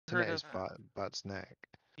heard internet of is Bart's neck.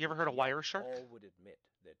 you ever heard of Wireshark? All would admit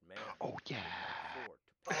that man Oh yeah.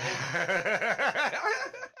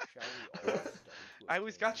 Shall we all study to I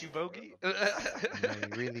always attain got you, the power Bogey. of Yeah,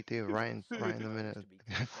 you really do. Right in the Times minute. to be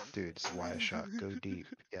content Dude, it's with Wireshark. Go deep.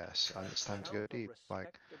 Yes, it's time to Shall go the deep.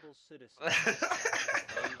 Like, respectable citizen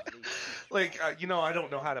bravely teach Like, you know, I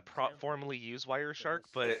don't know how to example formally use Wireshark,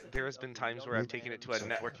 but there has been times where I've taken it to a It's okay.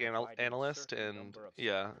 network analyst, and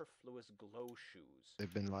yeah. superfluous glow shoes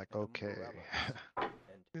they've been like, and okay. umbrellas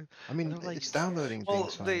and I mean, They're like- it's downloading Well,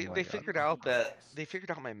 things fine. they like, figured out that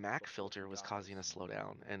my Mac filter was causing a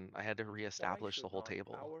slowdown, and I had to reestablish the whole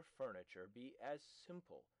table. Our furniture be as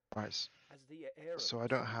simple Right, as the air so I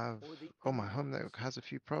don't have. Oh, my home network has a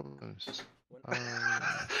few problems.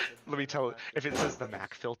 Let me tell you, if it says the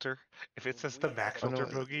Mac filter, Oh, no,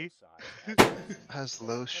 Bogey. Has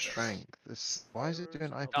low strength. Why is it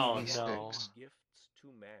doing Oh, IPv6? no. Gifts to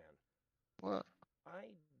man. What? I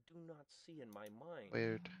do not see in my mind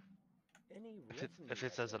Weird. any If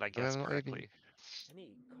it says it, I mean, guess I'm not correctly. any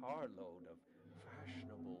carload of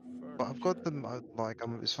fashionable furniture. But I've got them.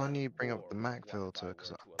 It's funny you bring up the Mac filter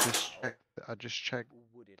because I just checked.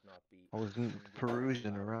 Would it not be I was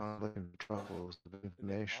perusing around looking for troubles of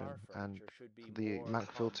information, and the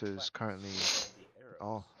Mac filter is currently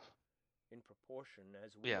off. in proportion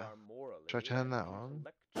as we Yeah. are morally Should I turn and that on?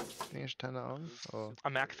 Think I should turn that on? Or A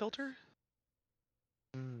Mac filter?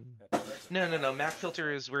 hmm. No. Mac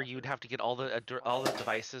filter is where you'd have to get all the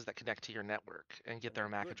devices that connect to your network and get their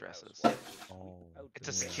MAC addresses. Oh, It's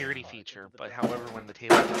a security feature, but however, when the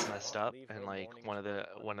table gets messed up and like one of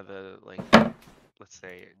the like, let's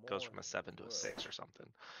say it goes from a 7 to a 6 or something,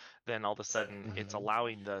 then all of a sudden it's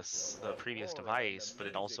allowing the previous device, but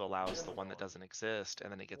it also allows the one that doesn't exist,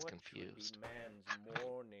 and then it gets confused.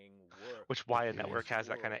 Which why a network has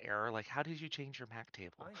that kind of error, like how did you change your MAC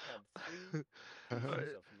table?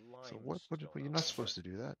 So what? You're not supposed to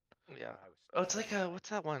do that. Yeah. Oh, it's like what's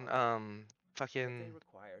that one? Fucking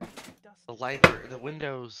the library, the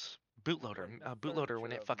Windows bootloader. Bootloader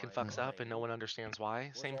when it fucking fucks up and no one understands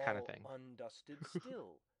why. Same kind of thing. Undusted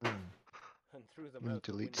still. And through the You need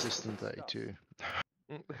to delete System 32.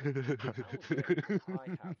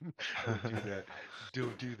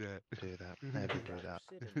 Don't do that. Do that. Never do that.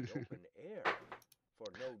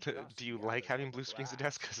 Do you like having blue screens of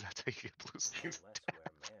death? Because that's how you get blue screens of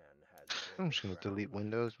death. I'm just gonna delete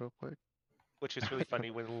Windows real quick. Which is really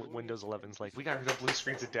funny when Windows 11's like, we got rid of blue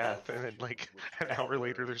screens of death, and then like an hour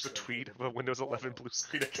later there's a tweet of a Windows 11 blue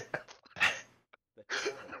screen of death.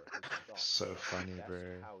 So funny, bro.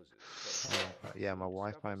 Yeah, my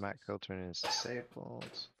Wi-Fi Mac filtering is disabled.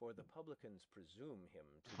 For the publicans presume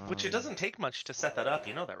him Which it doesn't take much to set that up,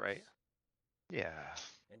 you know that, right? Yeah.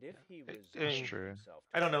 And if he That's true.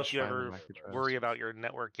 I don't know if you Find the ever MAC address. worry about your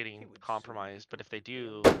network getting compromised, but if they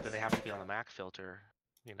do, then they have to be on the Mac filter,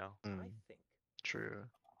 you know? I Mm, think true.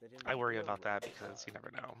 that in I the worry real about that world, because you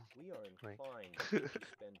never know. we are Like- inclined to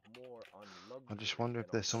spend more on I just luxury wonder if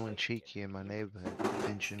than there's on someone safety cheeky in and my ease. neighborhood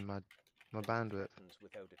pinching my bandwidth.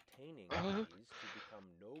 Without attaining Uh-huh. these to become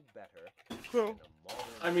no better Well, than a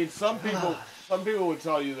modern I mean, some people would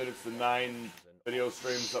tell you that it's the 9 video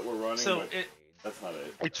streams that we're running, So but it that's not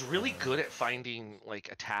it. it's really good at finding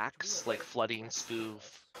like attacks, like flooding,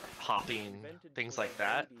 spoof, hopping, things like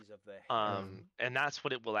that. And that's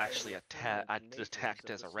what it will actually detect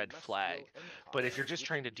as a red flag. But if you're just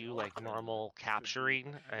trying to do like normal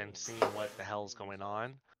capturing and seeing what the hell's going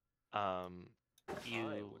on,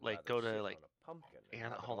 you like go to like,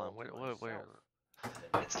 and hold on, where?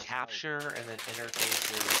 It's capture and then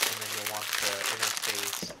interfaces, and then you'll want the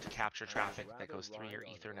interface to capture traffic that goes through your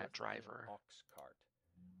Ethernet driver.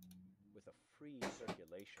 With a free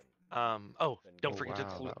circulation. Oh, don't forget wow,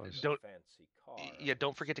 to that was-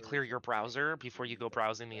 don't forget to clear your browser before you go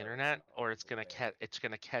browsing the internet, or it's gonna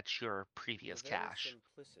catch your previous cache.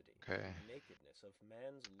 Okay. Nakedness of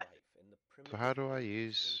man's life in the So how do I primitive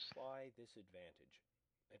use? imply this advantage,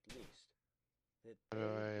 at least, that How do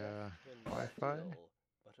they I, left him Wi-Fi? still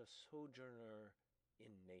but a sojourner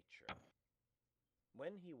in nature.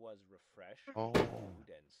 When he was refreshed Oh. with food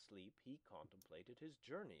and sleep, he contemplated his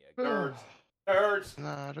journey Nerds. again. Nerds.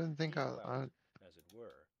 Nah, I don't think As it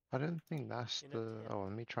were, I don't think that's In a the. tent Oh,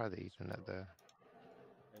 let me try the with Ethernet straw. there.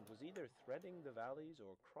 and was either threading the valleys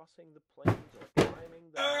or crossing the plains or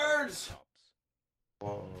climbing the Nerds! mountaintops.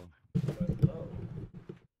 Whoa, But lo,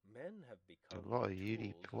 men have a become lot of the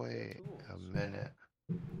UDP. tools of their Wait tools. a minute.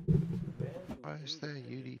 The man who Why is there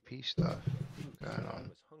independently UDP stuff proved going that I on?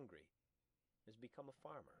 was hungry, has become a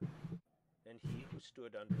farmer, and he who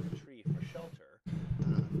stood under a tree for shelter,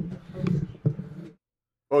 a housekeeper.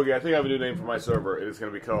 Okay, I think I have a new name for my server. It is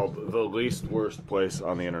going to be called The Least Worst Place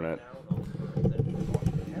on the Internet.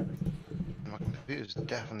 My computer's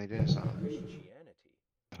definitely doing something.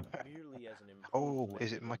 Oh,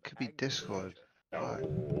 is it? My could be Discord. Fuck.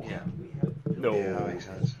 Yeah. No. Yeah, that makes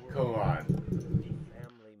sense. Come on.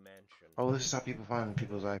 Oh, this is how people find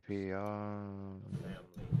people's IP.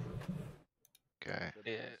 Okay.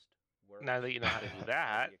 Yeah. Now that you know how to do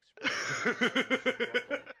that.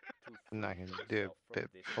 And I can do a bit.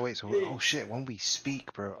 Oh wait, so oh shit, when we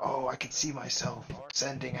speak, bro. Oh, I can see myself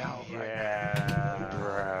sending out.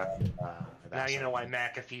 Yeah. Now you know why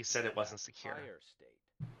McAfee said it wasn't secure.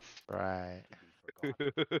 Right.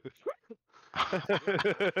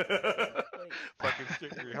 Fucking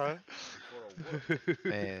sticker, huh?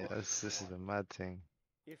 Man, this is a mad thing.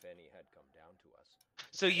 If any had come down to us.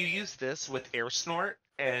 So you use this with AirSnort,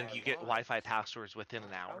 and you get Wi-Fi passwords within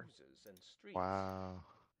an hour. Wow.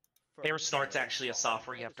 AirSnort's actually a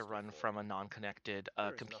software you have to run from a non-connected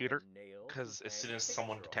computer, because as soon as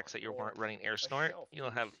someone detects that you're running AirSnort, you'll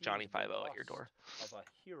have Johnny 5.0 at your door. Of a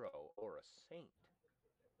hero or a saint.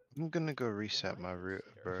 I'm gonna go reset my route,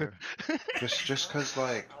 bro. just cause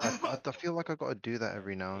like I feel like I gotta do that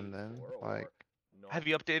every now and then. Like, have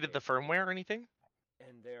you updated the firmware or anything?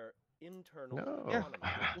 And their internal no.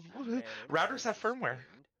 Routers have firmware.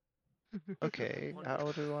 Okay,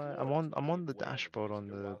 how do I? I'm on the dashboard on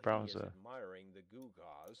the browser.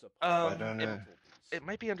 I don't know. It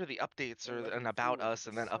might be under the updates or an about us,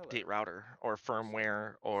 and then update router or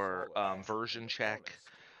firmware or version check.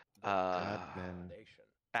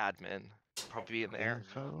 Admin probably in there.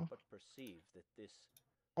 Info?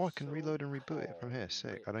 Oh, I can reload and reboot it from here.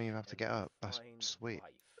 Sick. I don't even have to get up. That's sweet.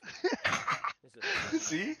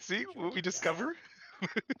 See what we discovered.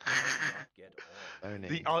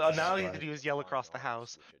 Owning. Now all you have to do is yell across the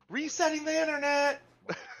house, "Resetting the internet!"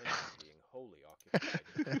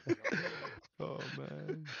 Oh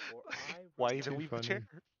man. Why even leave the chair?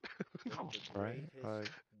 Right? Like,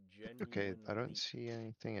 okay, I don't see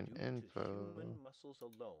anything in info.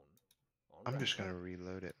 I'm just gonna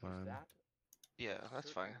reload it, man. Yeah, that's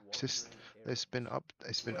fine. It's been up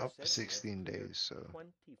for 16 days, so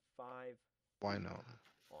why not?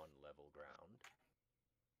 On level ground.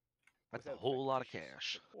 That's a whole lot of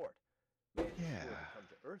cash. Yeah. Come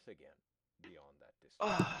to Earth again beyond that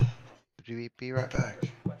Would you be right back?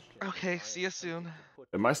 Okay, see you soon.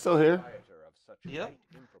 Am I still here? Yep.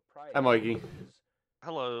 Hi, Mikey.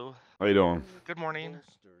 Hello. How you doing? Good morning.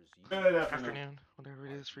 Good Afternoon. Whatever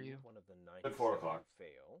it is for you. At 4 o'clock.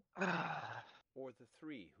 Or the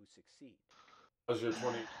 3 who succeed. How's your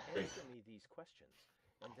 20? Answer me these questions,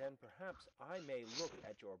 and then perhaps I may look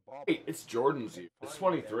at your bauble. Hey, it's Jordan's year. It's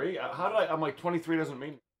 23. How did I'm like 23 doesn't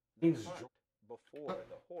mean means before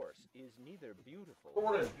the horse is neither beautiful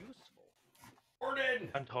Jordan. nor useful. Jordan.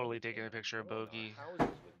 I'm totally taking a picture of Bogey.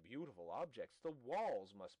 Houses with beautiful objects, the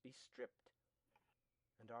walls must be stripped,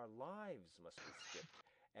 and our lives must be stripped,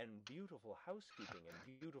 and beautiful housekeeping and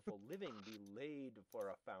beautiful living be laid for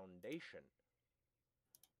a foundation.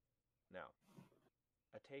 Now,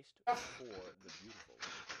 a taste for the beautiful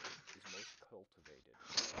is most cultivated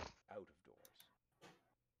out of doors,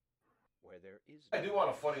 where there is I do want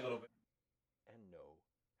a funny little bit. and no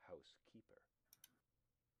housekeeper.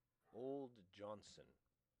 Old Johnson,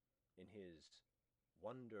 in his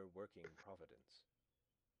wonder-working Providence,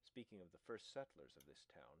 speaking of the first settlers of this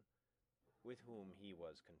town, with whom he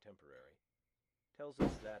was contemporary, tells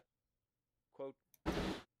us that, quote,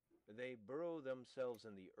 they burrow themselves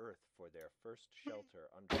in the earth for their first shelter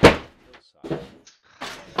under the hillside,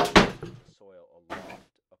 and the soil aloft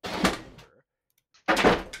upon the timber, and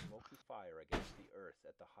a smoky fire against the earth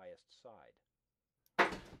at the highest side.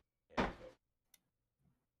 End quote.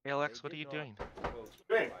 Alex, what are you doing?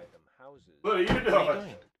 Hey. Houses, What are you What are you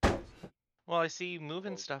doing? doing? Well, I see you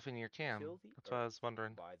moving stuff in your cam. That's why I was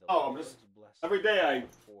wondering. Oh, I'm just every day I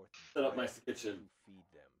set up my kitchen.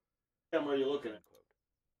 Cam, where are you looking at?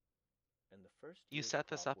 You set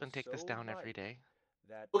this up and take this down every day.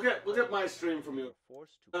 Look at my stream from you.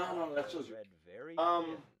 No, that shows you.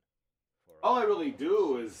 All I really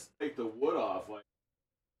do is take the wood off. Like,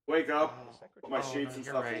 wake up, put my sheets and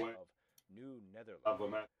stuff right. away. New Up Netherlands,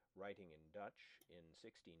 on that. writing in Dutch in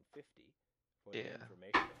 1650. For Yeah. the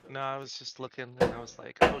information of those No, I who was just succeed. looking and I was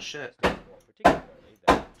like, oh shit. More particularly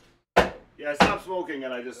that Yeah, I stopped smoking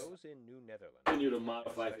and I just those in New Netherlands, continue to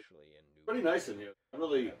modify. especially in New Pretty nice in here. I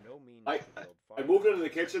really. have no means I to build I moved into the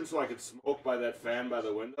kitchen so I could smoke by that fan by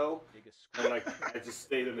the window, dig a and square I just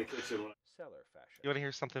stayed in the kitchen. When cellar fashion. You want to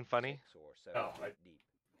hear something funny? 6 or 7 No, feet deep.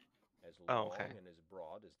 As Oh, long okay. and as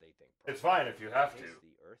broad as they think It's proper. fine if you have to. Place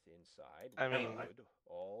the earth inside I with mean, wood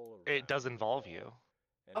all It does around the involve wall, you.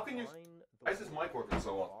 and How can you? line the Why is this mic working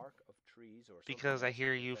so well? bark of trees or Because I something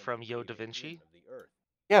hear else to you prevent from the Yo Da creative Vinci. movement of the earth.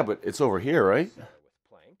 Yeah, but it's over here, right? Cellar with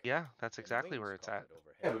plank, Yeah, that's and exactly where it's at. wainscot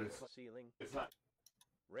overhead Yeah, but or it's- ceiling. It's not.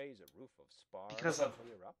 Raise a roof of spars Because-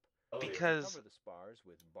 clear up. Because Cover the spars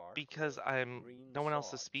with bark or I'm green no one else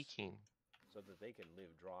is sods, speaking. so that they can live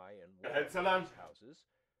dry and The warm headset in on? these houses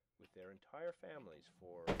with their entire families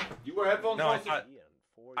for You wear headphones? No, I also? thought- 3 and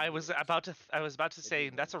 4 I was years. about to say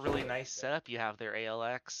that's a really nice setup you have there,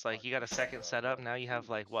 ALX. Like you got a second setup, now you have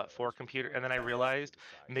like what, 4 computer, and then I realized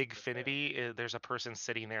Migfinity, there's a person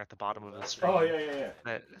sitting there at the bottom of the screen. Oh yeah.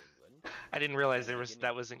 That I didn't realize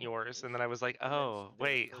that wasn't yours, and then I was like, oh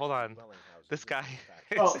wait, hold on, this guy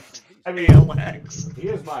Well, is I mean, ALX. he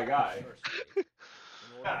is my guy.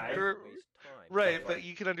 Guy. Right, but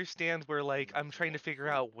you can understand where like I'm trying to figure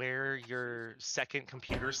out where your second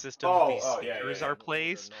computer system Oh, with these oh, yeah, speakers yeah. are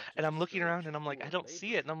placed, and I'm looking around and I'm like I don't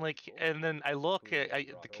see it, and I'm like, and then I look at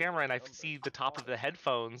the camera and I see the top of the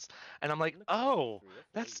headphones, and I'm like, oh,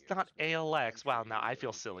 that's not ALX. Wow, now I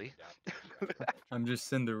feel silly. I'm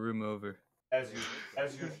just in the room over. As you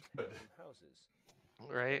should.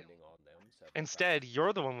 Right. Instead,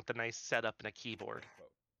 you're the one with the nice setup and a keyboard.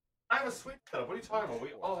 I have a sweet setup. What are you talking about? We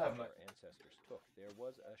all have. Our ancestors took. There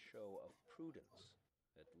was a show of prudence,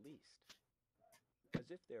 at least, as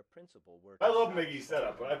if their principle were. I love Miggy's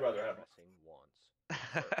setup, but I'd rather have. Pressing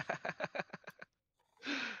wants.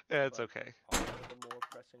 Yeah, it's okay. Are the more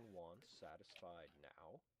pressing wants satisfied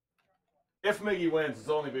now? If Miggy wins, it's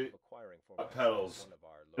only be Acquiring for pedals. one of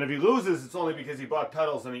our and if he loses, it's only because he bought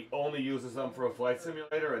pedals and he only uses them for a flight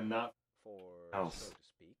simulator and not. for House. so to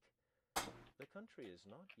speak. The country is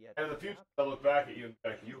not yet. And in the future, I look back at you and be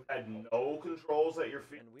like, you had no controls at your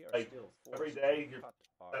feet. And we are Like, still every forced day to you're cut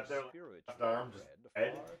our sat there like spiritual left arm, just bread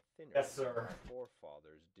head. far thinner Yes, than sir. our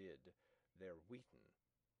forefathers did their wheaten.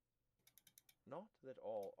 Not that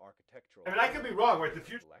all architectural. I mean, I could be wrong, right? The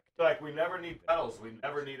future, intellect like, we never or need even pedals. We religious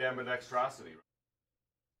never need ambidextrosity.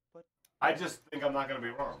 But I just think I'm not going to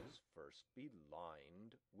be wrong. houses first be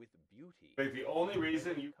lined with beauty. Like, the only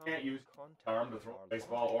reason you can't use arm to throw a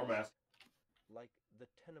baseball or mask like the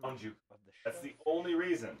tenement you. of the That's the shelf, only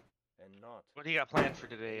reason. and not What do you got planned for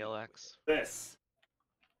today, ALX? This.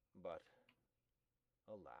 but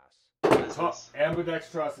alas, What is Talk, this?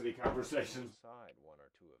 ambidextrosity conversations. aside one or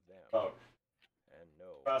two of them, Oh, and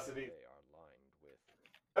know Prosody. they are lined with.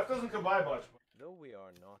 that doesn't come by much. Though we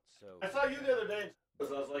are not so. I saw you the other day.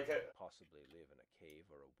 Because I was like, Possibly live in a cave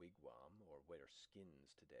or a wigwam or wear skins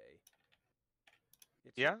today.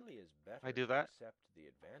 It Yeah, certainly is better I do to that. accept the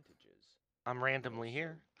advantages. I'm randomly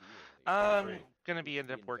here. I'm Gonna be end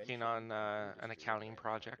up working on an accounting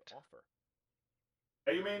project.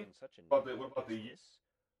 hey, you mean? What about the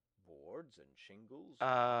boards and shingles?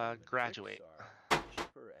 Graduate. Are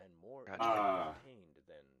cheaper and more Graduate. easily obtained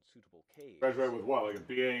than suitable caves. Graduate with what? Like a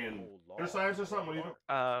BA in Old computer science or something? What do you do?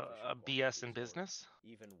 A BS in business.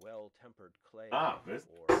 Even well-tempered clay Ah, business.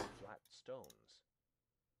 or flat stones.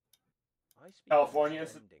 I speak California,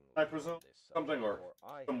 understandingly I presume? on this Something, subject, or for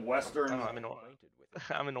I some have Western- been Oh, I'm in acquainted with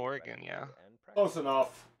it I'm in both Oregon, directly yeah. and Close practically.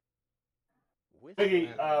 enough. With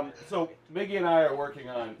Miggy, that, so Miggy and I are working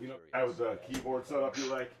on, you know, I was the keyboard setup you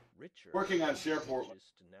like. richer working on SharePoint.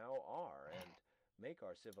 scientists now are and make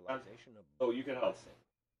our civilization a Oh, you can help. blessing.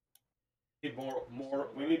 Need more.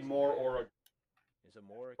 We need more Is a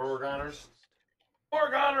more Oregoners. experienced,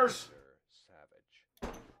 Oregoners. wiser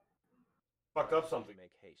savage. Fucked up something.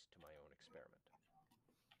 Make haste to my own experiment.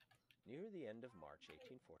 Near the end of March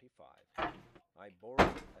 1845, I borrowed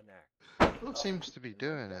an axe. Still seems to be and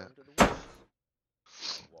went doing down it. to the woods.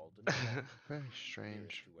 Walden Pond, Very nearest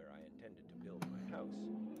strange. to where I intended to build my house,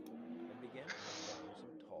 and began to cut down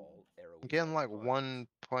some tall, I'm getting like arrowy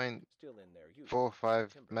pines, 1.45 still in their use for timber.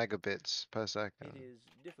 megabits per It second. is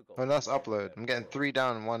difficult. When to that's describe upload, that I'm getting world, 3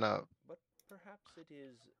 down and 1 up. but perhaps it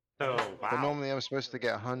is. Oh, just But wow. normally I'm supposed to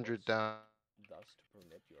get 100 down. Thus, to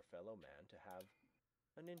permit your fellow man to have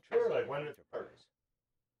an interest Sure, in like, the when did it start? enterprise.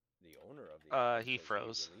 The owner of the He island says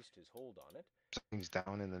froze. released his hold on it. Something's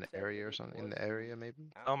down in an area or something. In the area, maybe?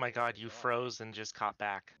 Oh my after god, they you died, froze and just caught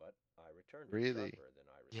back. But I returned it Really? sharper than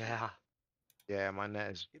I received Yeah. it, Yeah, my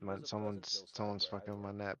net is. It was a pleasant Someone's hillside where I fucking with my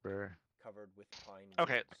lived. net, bro. covered with pine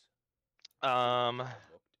Okay. woods. Um, I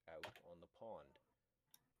looked out on the pond,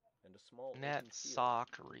 and a small open net field sock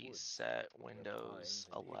in the woods reset where Windows pines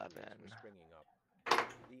and hickories were 11. springing up.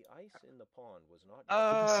 The ice in the pond was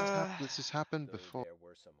not This has happened though before. there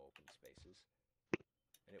were some open spaces,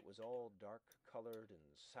 and it was all dark colored and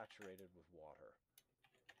saturated with water.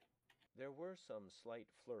 There were some slight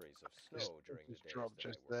flurries of snow during the Just days dropped that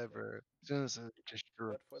I just there, worked there, bro. As soon as it just but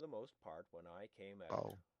dropped. for the most part, when I came out,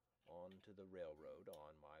 Oh. onto the railroad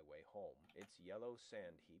on my way home. Its yellow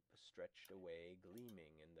sand heap stretched away,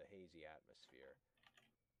 gleaming in the hazy atmosphere,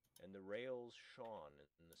 and the rails shone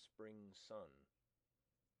in the spring sun.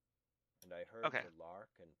 And I heard Okay. the lark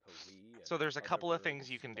and Pari and So there's a other couple of birds things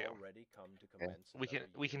you can do. already come to commence We can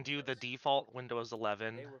another do the year with us. default Windows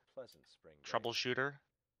 11 They were pleasant spring days, troubleshooter,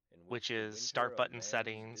 in which the is winter start of button man's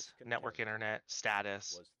settings, network discontent internet,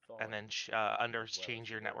 status, was and then thawing under as well change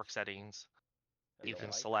as your the network earth, settings. and You the can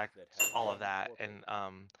life select that had all of been that, torpid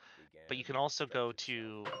and but began you can also to go stretch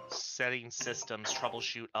to itself. settings, systems,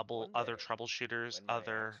 troubleshoot One other day, troubleshooters, when my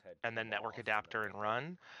other, axe had and then come network off adapter and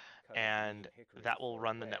run, cut a and green hickory that will for a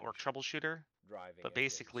run the network wedge, troubleshooter. driving But it with a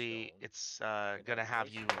basically, stone, it's it gonna had have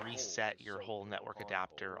placed you a hole reset to your soak whole in network pond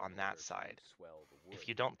adapter hole on in that order to side. swell the wood. If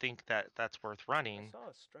you don't think that that's worth I running, saw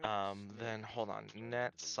a striped snake then hold on, turn into the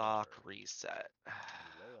netsock water. reset, He lay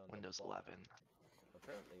on the Windows bottom, 11.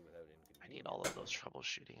 apparently without I need all of inconvenience, those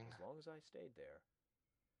troubleshooting. as long as I stayed there,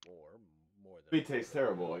 or more than It tastes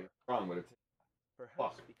terrible. Like, it's wrong, but it's perhaps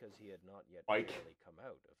Fuck. because he had not yet Mike. fairly come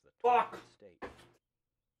out of the Fuck. torpid state.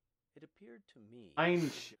 It appeared to me I'm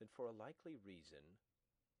that for a likely reason,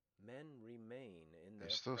 men remain in their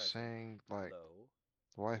It's still present saying like low,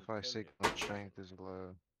 Wi-Fi primitive signal condition. strength is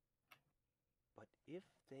low. But if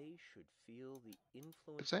they should feel the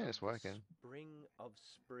influence saying of it's the working. spring of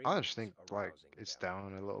springs I just think like arousing it's them,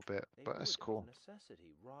 down a little bit, they but would it's of cool.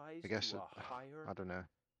 necessity rise I guess to it, a higher I don't know.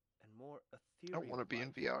 and more I ethereal don't want to be in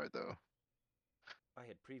life. VR though. I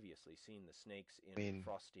had previously seen the snakes in mean,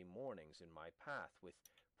 frosty mornings in my path, with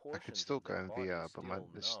I portions could still of go their in bodies VR,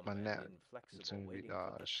 but still my numb net, and it's inflexible, gonna be waiting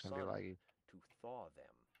for the it's just gonna be sun laggy. to thaw them.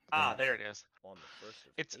 Ah, there it is. On the 1st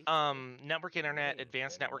of It's April, network it internet, rained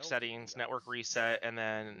advanced and network melted settings, the network ice, reset, and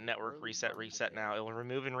then and in the network early reset part of the reset now. day, It will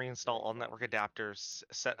remove and it was reinstall very all network foggy. adapters,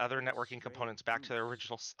 set I other heard a networking stray components back to their goose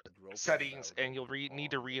original groping settings, about and you'll over the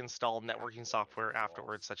need to pond and reinstall cackling networking as software if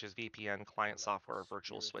afterwards, lost such as VPN, in client like software, the or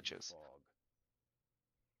virtual spirit of switches. fog.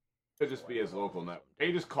 could just be his local network. Hey,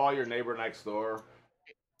 you just call your neighbor next door.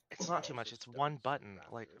 It's not too much. It's one button.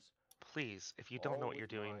 Like, please, if you don't know what you're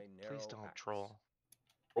doing, please don't troll.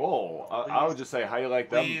 Roll. I would just say, how you like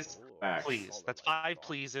them? Please, Max? please. That's 5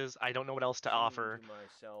 pleases. I don't know what else to offer.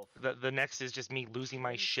 The next is just me losing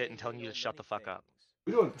my shit and telling you to shut the fuck up.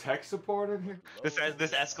 We doing tech support in here? This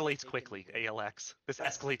escalates quickly, ALX. This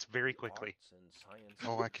escalates very quickly.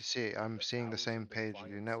 Oh, I can see it. I'm seeing the same page.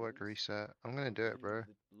 Your network reset. I'm gonna do it, bro.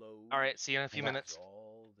 All right, see you in a few minutes.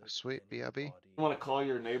 Sweet, BRB. You want to call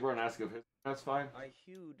your neighbor and ask if his that's fine?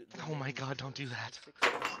 Oh my God, don't do that.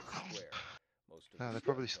 No, they're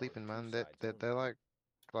probably sleeping, man. They're like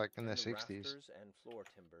in their 60s.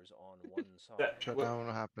 Shut down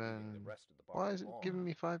what happened. Why is it giving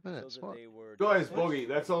me 5 minutes? What? Guys, Boogie,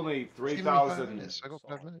 that's only It's giving me 5 3,000. minutes. I got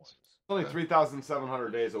 5 minutes. It's only 3,700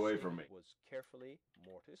 days away from me. Was carefully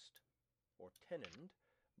mortised or tenoned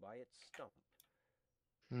by its stump.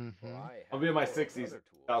 Mm-hmm. I'll be in my 60s,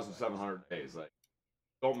 1,700 days. Like,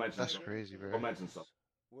 don't mention That's something. crazy, bro. Don't mention something.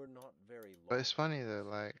 Were not very But it's funny though,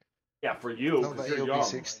 like, Yeah, for you, not because that you're you'll be young.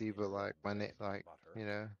 60, but like, like, you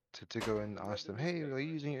know, to go and ask them, hey, are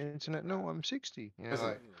you using your internet? No, I'm 60. You know, Listen,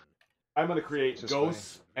 like, I'm gonna create Just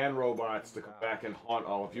ghosts and robots to come back and haunt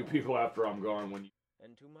all of you people after I'm gone. When you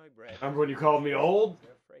And to my bread, remember when you called me old?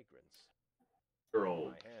 their fragrance. You're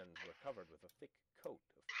old. My hands were covered with a thick coat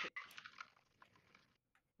of pitch.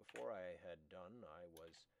 Before I had done, I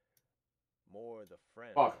was more the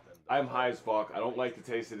friend Fuck, than the I'm foe high as of fuck. the I don't like the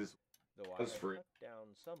race. taste of this. Though I That's had free. cut down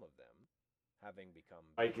some of them, having become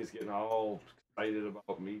Mike is getting all excited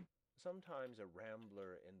about me. sometimes a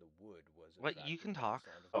rambler in the wood was What, you attracted can by the talk.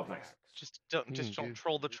 sound of Oh, the thanks. axe. Just You can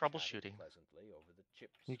troll the We chatted troubleshooting. pleasantly over the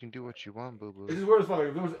chips you can do what you want, boo This boo. is weird as fuck.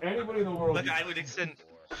 If there was anybody in the world, Look, who- I would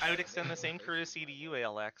extend the same courtesy to you,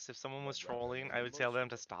 ALX. If someone was trolling, I would tell them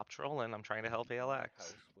to stop trolling. I'm trying to help My ALX.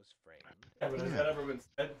 house was framed Yeah, but has that ever been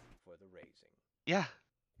said? for the raising. Yeah.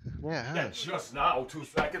 Yeah, Yeah, it has. just now, 2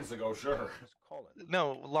 seconds ago, sure. Miss Collins,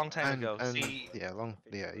 No, long time ago. And See, yeah,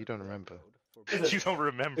 you don't remember. you don't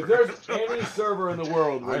remember. If there's any server in the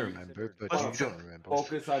world I where you remember, but Listen, you don't remember.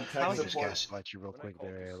 focus on How tech is Let me it just support, gaslight you real quick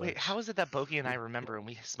there, Wait, Alex. how is it that Bogey and I remember and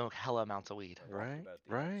we smoke hella amounts of weed? Right,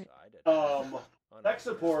 right. tech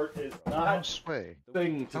support is How not sway? a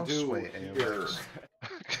thing to How do sway, here.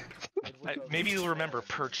 ALX. Maybe you'll remember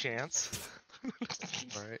perchance.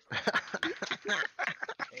 Right.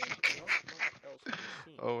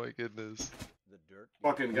 Oh my goodness.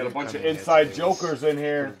 Fucking got a bunch of I mean, inside it was- jokers in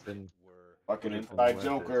here. Would've been- Fucking would've been inside worth it.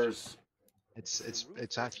 jokers.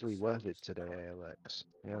 It's actually worth it today, Alex.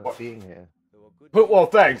 You know, What? being here. Well,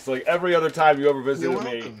 thanks. Like every other time you ever You're visited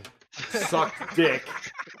me, welcome. sucked dick.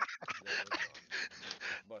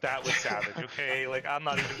 That was savage, okay? Like, I'm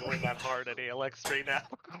not even going that hard at ALX right now.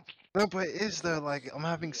 No, but it is though. Like, I'm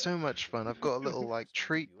having so much fun. I've got a little like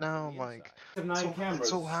treat now. Like,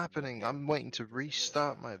 it's all happening. I'm waiting to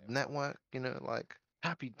restart my network. You know, like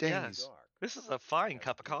happy Yes. days. This is a fine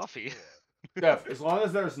cup of coffee. Jeff, as long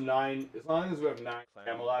as we have 9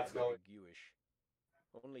 Camelots going,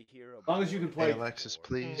 as long as you can play Hey, Alexis,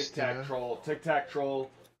 please. tic-tac-troll,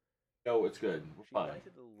 yo, it's good. We're fine.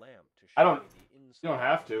 You don't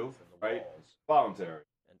have to, right? It's voluntary.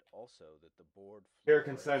 And also that the board Here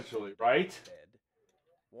consensually, right?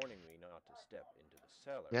 warning me not to step into the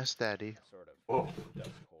cellar. Yes, Daddy. Sort of Whoa. dust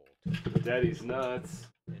hole too. Daddy's nuts.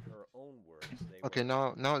 In her own words, they Okay,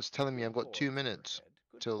 were now it's telling me I've got 2 minutes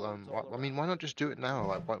good till boards all I mean, around. why not just do it now?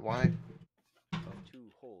 Like, why? Of 2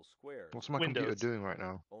 whole squares. What's my computer Windows. doing right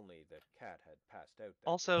now? Only that Cat had passed out. that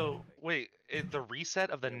Also, morning. wait, the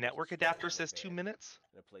reset of the There was a network stretcher adapter in says the 2 bed minutes?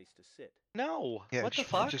 And a place to sit. No. Yeah, What the it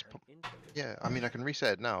fuck? just An intricate Yeah, I mean, I can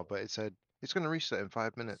reset it now, but it said it's gonna reset in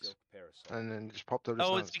 5 minutes, silk parasol and then it just popped up. Just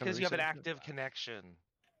Oh, now, it's gonna because you have an reset. active connection.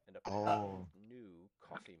 and a Oh. powerful new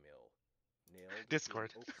coffee mill nailed to an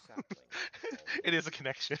Discord. oak sapling all It is a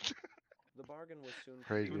connection. The bargain was soon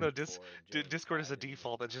Crazy. Even though completed, for Jane Discord is a had in the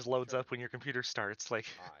default that just loads up when your computer starts, like,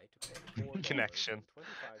 I to pay $4.25 connection.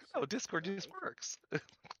 Oh, Discord a just night, works.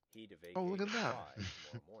 he to vacate Oh, look at that.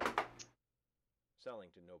 5 tomorrow morning. Selling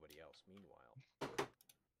to nobody else meanwhile.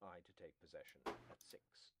 I to take possession at 6.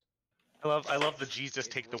 I love the Jesus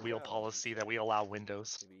take the wheel policy that we allow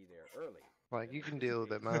Windows. To be there early. Like, you can deal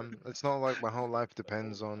with it, man. It's not like my whole life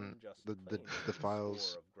depends on the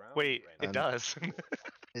files. Wait, it And- does.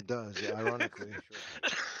 It does, yeah, ironically.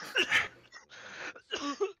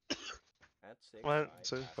 What?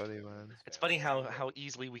 So funny, man. It's funny how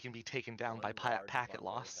easily we can be taken down by packet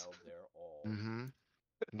loss. Mm-hmm.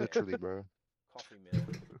 Literally, bro. Coffee mill,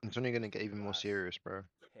 It's only gonna get even more serious, bro.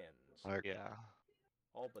 hens, Like, Yeah.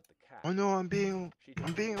 all but the cat. I know I'm being She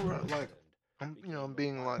I'm being took like, and I'm became a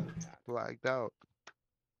being like wild cat. lagged out.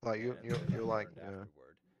 Like you're like Afterward,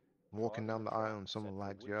 walking Claude down the Rattray aisle and someone set the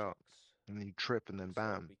lags you out, woodchucks, and then you trip and then so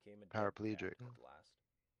bam, became a dead cat paraplegic. at last.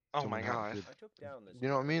 Oh Someone my hacked god. it. I took down this You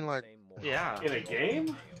know what I mean? the Like, same morning. Yeah. In a game?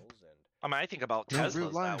 Nails and I mean, I think about No, real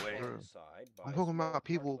Teslas life, that way. bro. inside by I'm talking small about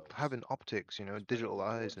people cartloads. having optics, you know, Spread digital old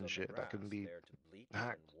eyes boards and on the shit that can grass be there to bleach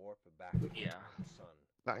hacked. and warp back and Yeah. forth in the sun.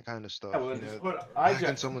 that kind of stuff. Yeah, well, You then just know, put hacking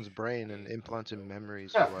iJack. someone's brain and implanting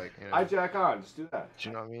memories Yeah, of like, you know, iJack on. Just do that. do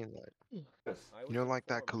you know what I mean? Like, Yes. I you was know, like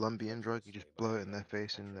that informed Colombian drug, you just treacherously blow by it in their Colonel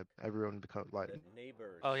face and Patrick everyone become like, that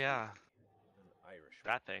neighbor Oh yeah, Stevie, an Irishman,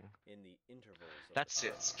 that thing. in the intervals of That's the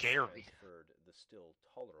it, fight, scary. transferred the still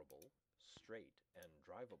tolerable, straight and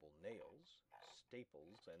drivable nails,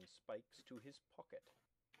 staples, and spikes to his pocket,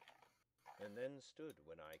 and then stood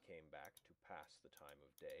when I came back to pass the time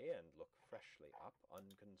of day and look freshly up,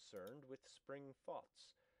 unconcerned with spring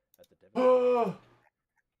thoughts at the devastation.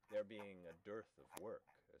 There being a dearth of work,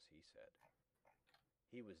 as he said.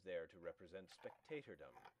 He was there to represent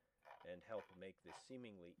spectatordom and help make this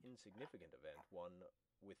seemingly insignificant event one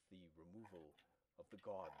with the removal of the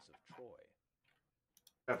gods of Troy.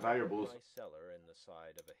 Now you're blues. My cellar in the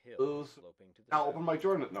side of a hill Blues. sloping to the Now south, open Mike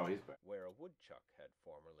Jordan. No, he's back. where a woodchuck had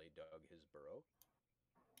formerly dug his burrow.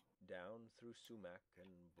 Down through sumac and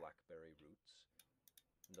blackberry roots,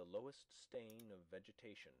 in the lowest stain of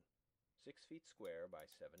vegetation, 6 feet square by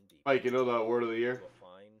 7 deep. Mike, you know the word of the year? To a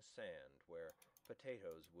fine sand where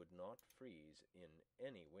potatoes would not freeze in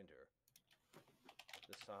any winter.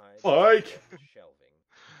 The sides Mike! were shelving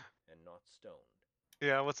and not stoned.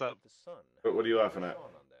 Yeah, what's up? The sun What are you laughing at? shone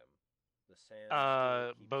on them. The sand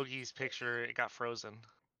still keeps Bogey's its place. picture, it got frozen.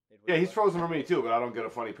 It was Yeah, he's like frozen for me too, but I don't get a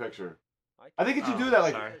funny picture. I think it should Oh, do that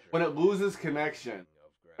like sorry. when it loses connection. of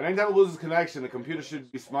And ground, anytime it loses connection, the computer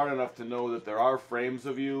should be smart enough to know that there are frames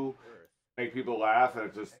of you, earth, make people laugh, and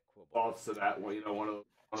it just equable, falls to that one, you know, one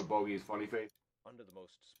of Bogey's funny face. under the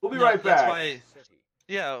most We'll be No, right that's back. why- city.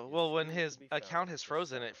 Yeah, well, when his account is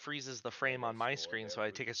frozen, it freezes the frame on my screen, so I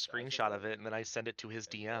take a screenshot of it and then I send it to his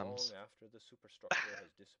And DMs. long after the superstructure has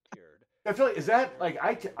disappeared, I feel like is that like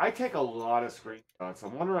I take a lot of screenshots.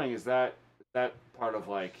 I'm wondering is that part of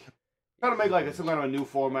like trying to make like some kind of a new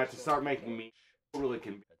format to start making me really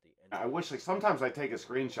convenient. at the end I of wish like sometimes I take a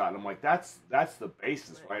screenshot and I'm like that's the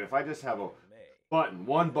basis, right? If I just have a May,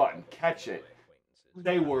 one button, catch it, my acquaintances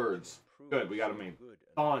say have words. proved Good, we got a so meme. good an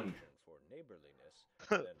Done. affection for neighborliness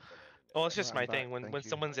than for Well, it's just I'm my back, thing. When thank you.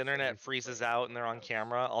 someone's internet freezes out and they're on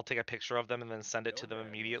camera, I'll take a picture of them and then send it to them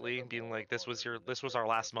immediately, being like, "This was our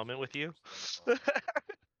last moment with you."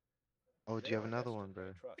 Oh, do you have another one,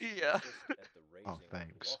 bro? Yeah. Oh,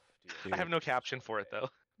 thanks. I have no caption for it though.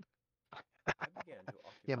 I began to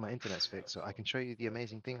Yeah, my internet's fixed, so I can show you the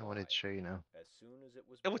amazing thing I wanted to show you now. As soon as it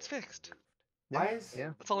was Oh, it's born and fixed. roofed. Why is...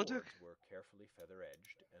 Yeah. That's all it took. Boards were carefully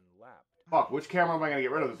feather-edged and lapped. Fuck, which camera am I gonna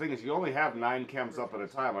get rid of? The thing is, you only have 9 cams up at a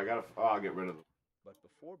time. I gotta... Oh, I'll get rid of them. But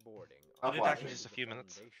before boarding, I'll be back in laid just a the few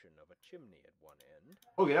minutes. foundation of a chimney at one end,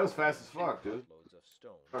 Okay, that was fast as fuck, dude. loads of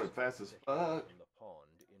stones Started fast as to hang fuck. from the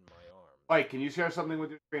pond in my arms. Mike, can you share something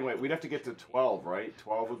with your screen? Wait, we'd have to get to 12, right?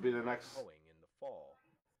 12 would be the next... Hoeing in the fall.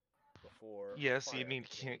 Before Yes, you fire need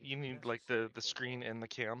became you need like necessary the for screen warmth. and the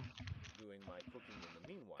cam. Doing my cooking in the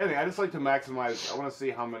meanwhile. Anything, I just like to maximize... I want to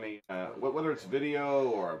see how many... whether it's video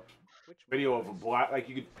or... which video of a was, black... Like,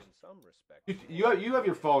 you could... in some respects, You have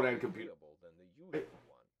your phone and computer. agreeable than the usual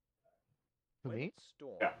one. For When me? it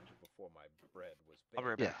stormed Yeah. before my bread was I'll be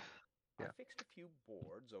right baked, back. Yeah. I fixed a few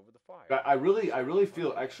boards over the fire. I really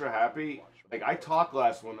feel extra happy. Like, I talk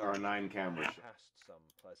less when there are 9 cameras. Passed some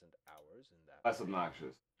pleasant hours in that. Less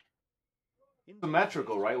obnoxious. In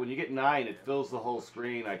Symmetrical, right? When you get 9, it fills the whole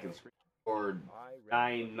screen. I can screen record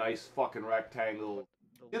I 9 nice fucking rectangles.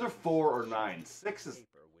 the Either leaves 4 or of 9. 6 is...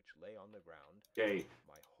 paper which lay on the ground, Okay,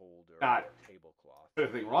 my holder Not- or tablecloth.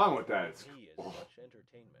 anything wrong with that. It's... Me as Oh. much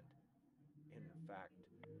entertainment. In fact,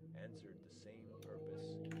 answered the same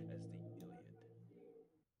purpose as the Iliad.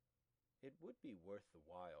 It would be worth the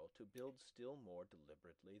while to build still more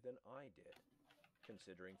deliberately than I did,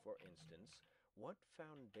 considering, for instance, what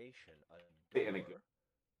foundation In a a good-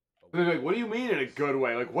 door, They're like, what do you mean in a good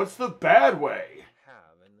way? Like, what's the bad way?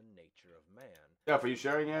 have in the nature of man. Jeff, are you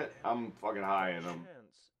sharing it? I'm fucking high and I'm...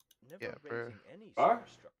 Chance, never Yeah, bro. raising any Huh?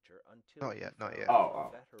 superstructure until Not he yet, not found yet. a Oh,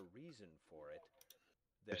 oh. better reason for it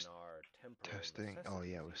than Just our temporal Testing. Oh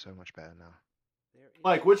yeah, we're necessities. so much better now. There is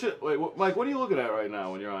Mike, Mike, what are you looking at right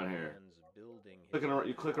now when you're on here? man's building his Clicking around,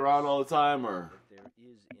 you own click house around all the time, or that there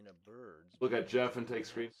is in a bird's look at beak Jeff and take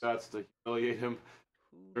house. screenshots to humiliate him?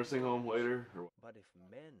 Who Nursing home knows? later? Or... But if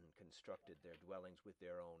men constructed their dwellings with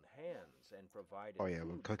their own hands and provided Oh, yeah,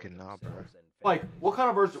 we're food for cooking now, bro. themselves and Mike, families,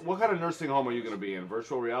 what kind of nursing home are you gonna be in?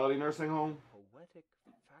 Virtual reality nursing home? poetic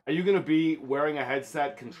Are you gonna be wearing a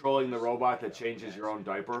headset, controlling the robot that changes your own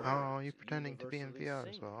diaper? Oh, you're pretending to be in VR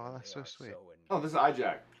as well. Oh, that's so sweet. Oh, this is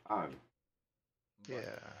iJack on. Yeah.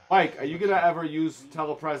 Mike, are you gonna ever use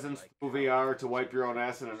telepresence through VR to wipe your own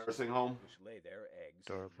ass in a nursing home? Which lay their eggs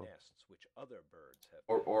Adorable. in nests which other birds have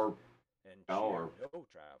Or and no, share or- no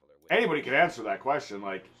traveler with anybody them. can answer that question.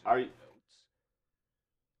 Like, are you? Notes.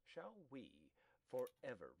 Shall we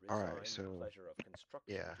forever Alright, resign so, the pleasure of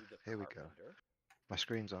construction yeah, to the here we go. carpenter? My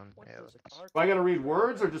screen's on. What Yeah, does let's- Do I gotta read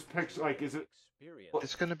words or just picture? Like, is it experience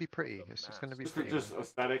it's gonna be pretty. It's just gonna be just pretty. just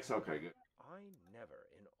aesthetics? Okay, good. I never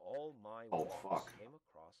in all my Oh, walks fuck. came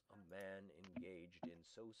across a man engaged in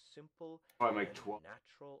so simple Probably make and 12.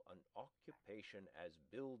 natural an occupation as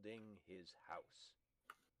building his house.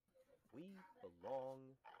 We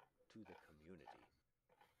belong to the community.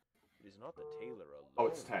 It is not the tailor alone. Oh,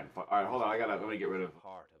 it's 10. All right, hold on. Let me get rid of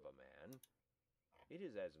part of a man. It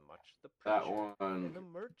is as much the that preacher and the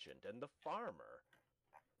one. merchant and the farmer.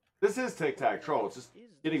 This is tic tac toe. It's just Is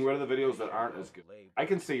getting the rid of the videos that separation aren't as of good. labor I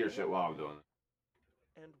can see your shit while I'm doing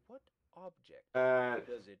it. And what object Uh,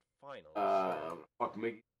 does it finally serve? fuck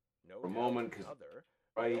me, No for a doubt moment, 'cause- another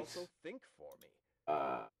right? may also think for me.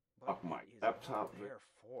 Uh, But fuck my it is laptop.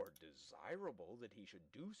 therefore desirable that he should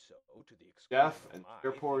do so to the exclusion Jeff of and my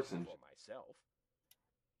airports thinking and- for myself.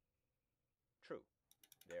 True,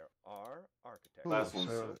 there are architects, Last one,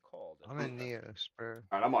 so so-called I'm in architects, Neos, bro. All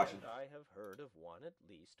right, I'm watching. and I have heard of one at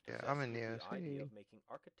least. Yeah, possessed I'm in with Neos. The idea Hey. of making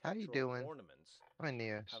How you architectural doing? ornaments I'm in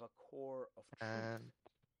Neos. have a core of truth, And a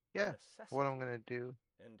yeah, what I'm necessity, gonna do,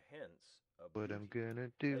 and hence a what I'm beauty. gonna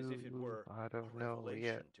if do, it were I don't know revelation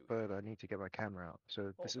yet, to him. but I need to get my camera out. So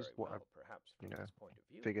All this is very what well, I've perhaps you from know, his point of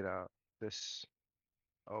view. figured out. This,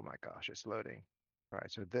 oh my gosh, it's loading. Right,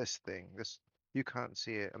 so this thing, you can't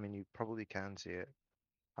see it. I mean, you probably can see it.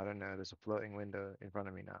 I don't know, there's a floating window in front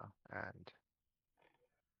of me now. And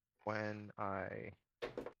when I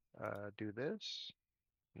do this,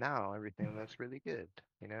 now everything looks really good,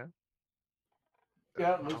 you know? So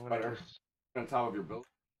Yeah, it looks I'm gonna better. just, On top of your build.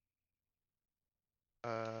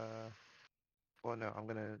 well, no,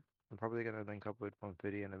 I'm probably gonna link up with one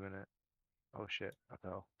video in a minute. Oh shit, I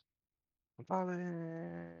fell. I'm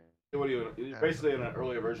falling. What are you? You're basically in an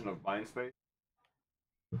earlier version of Mindspace.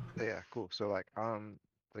 Yeah, cool. So like,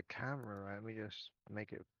 the camera, right? Let me just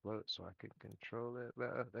make it float so I can control it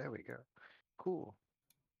better. There we go. Cool.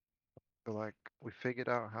 So like, we figured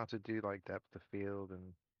out how to do like depth of field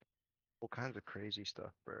and all kinds of crazy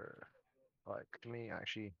stuff, bro. Like, let me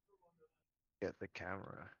actually get the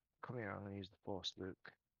camera. Come here, I'm gonna use the Force,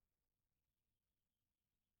 Luke.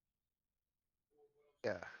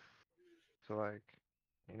 Yeah. So like,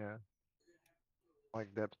 you know,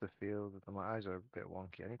 like depth of field. My eyes are a bit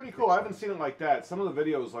wonky. I need to Pretty fix cool. I haven't that. seen it like that. Some of the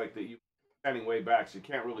videos like that you standing way back, so you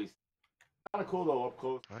can't really. Kind of cool though up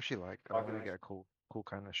close. I actually like. I Fucking want to nice. get a cool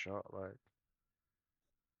kind of shot. Like,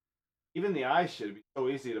 Even the eyes should be so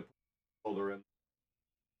easy to put the shoulder in.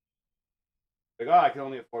 Like, oh, I can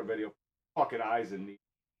only afford video. Fucking eyes and knee.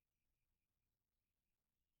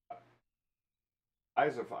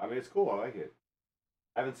 Eyes are fun. I mean, it's cool. I like it.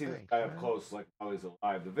 I haven't seen this thanks, guy up man. close like while he's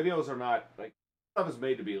alive. The videos are not like stuff is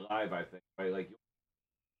made to be live. I think right, like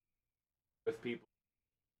with people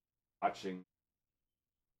watching.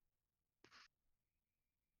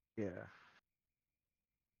 Yeah.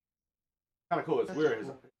 Kind of cool. It's That's weird. His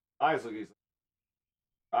cool. eyes look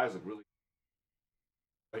really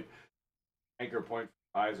like anchor point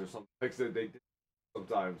eyes or something. Like they do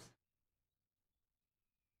sometimes.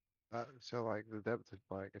 So like the depth of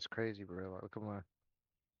like it's crazy, bro. Like look at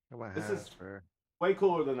my This hands, is bro. way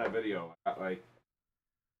cooler than that video. Like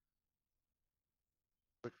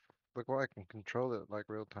Look what I can control it like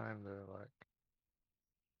real time though. Like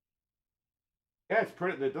yeah, it's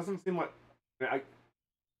pretty. It doesn't seem like I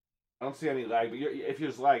don't see any lag. But if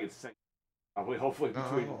there's lag, it's sync. Probably hopefully no,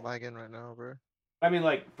 between. I'm not lagging right now, bro. I mean,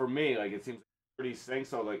 like for me, like it seems pretty sync.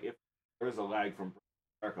 So like if there is a lag from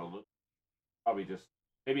America, probably just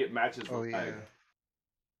maybe it matches the Oh lag.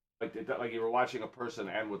 yeah. Like you were watching a person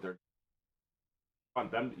and what they're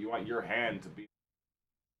you want your hand to be.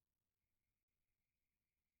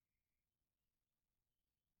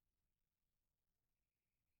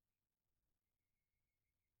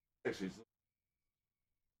 Actually,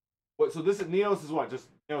 what? So this is Neos is what? Just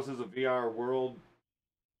Neos is a VR world.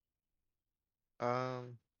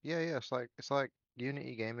 Yeah, yeah. It's like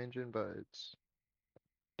Unity game engine, but it's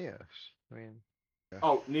yes. I mean, yeah.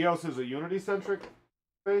 Oh, Neos is a Unity centric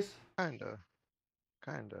space. Kinda. It's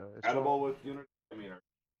Compatible not. with Unity. I mean,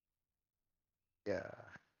 Yeah.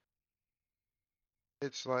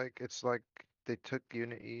 It's like they took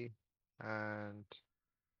Unity and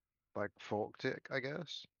like forked it, I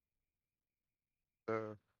guess.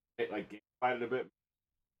 So it like gamified it a bit.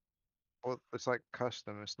 well, it's like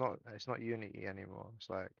custom. It's not Unity anymore. It's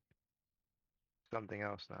like something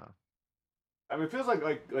else now. I mean, it feels like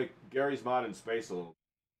Gary's Mod in space a little,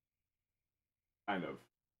 kind of.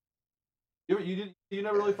 You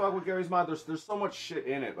never really fuck with Gary's Mod. There's so much shit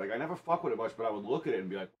in it. Like I never fuck with it much, but I would look at it and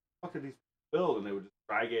be like, what the fuck did these build? And they would just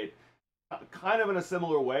drag it, kind of in a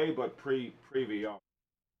similar way, but pre VR.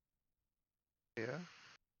 Yeah.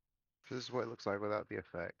 This is what it looks like without the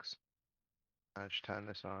effects. I just turn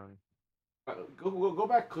this on. Go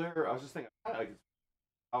back clear. I was just thinking, like,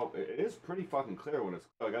 oh, it is pretty fucking clear when it's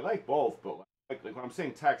like I like both, but like when I'm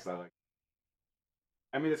seeing text, I like.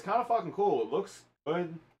 I mean, it's kind of fucking cool. It looks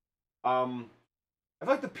good. I feel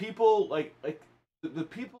like the people like the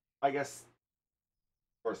people. I guess.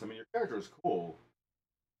 Of course, I mean your character is cool.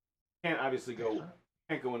 Can't obviously go.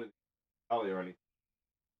 Can't go into the alley or anything.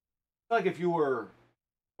 I feel like if you were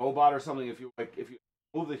a robot or something, if you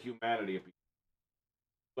move the humanity, if you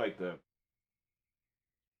like the.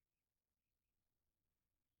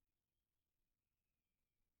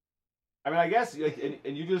 I mean, I guess like,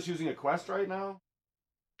 and you're just using a Quest right now.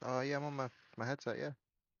 Yeah, I'm on my headset. Yeah.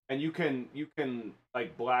 And you can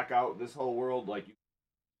like black out this whole world, like you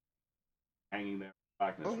hanging there,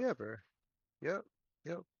 blackness. Oh yeah, bro. Yep.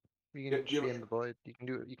 You can just be in the void. You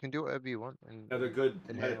can do whatever you want. Another good.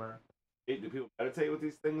 Anywhere. Do people meditate with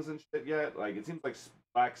these things and shit yet? Like it seems like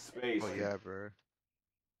black space. Oh yeah, bro.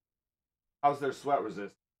 How's their sweat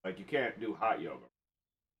resistance? Like you can't do hot yoga.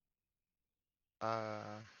 No,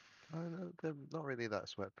 they're not really that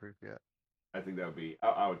sweat proof yet. I think that would be.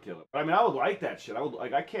 I would kill it. But I mean, I would like that shit. I would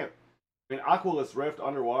like. I can't. I mean, Aqualus Rift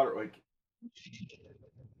underwater, like.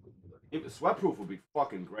 Sweatproof would be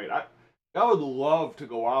fucking great. I would love to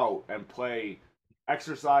go out and play,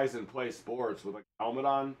 exercise and play sports with like a helmet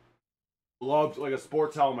on. Loved like a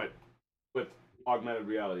sports helmet with augmented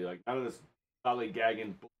reality. Like none of this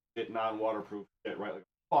gagging bullshit, non-waterproof shit, right? Like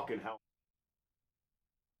a fucking helmet.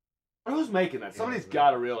 Who's making that? Somebody's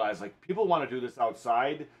got to realize like people want to do this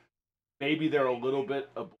outside. Maybe they're a little bit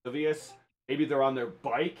oblivious. Maybe they're on their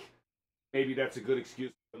bike. Maybe that's a good excuse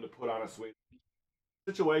for them to put on a sweet.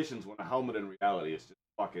 Situations when a helmet in reality is just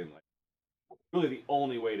fucking like really the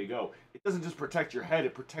only way to go. It doesn't just protect your head;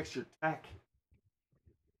 it protects your tech.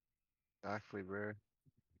 Exactly, bro.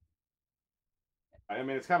 I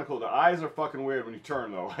mean, it's kind of cool. The eyes are fucking weird when you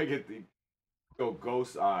turn, though. I get the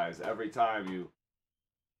ghost eyes every time you.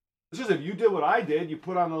 It's just if you did what I did, you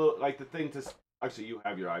put on the thing to. Actually, you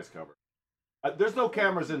have your eyes covered. There's no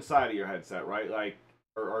cameras inside of your headset, right? Like,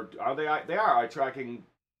 or are they? They are eye tracking,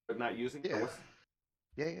 but not using. Yeah.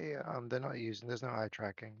 Yeah. They're not using. There's no eye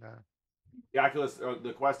tracking. No. The Oculus,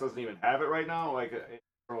 the Quest doesn't even have it right now, like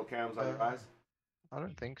internal cams on your Uh, eyes. I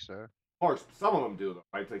don't think so. Or some of them do though,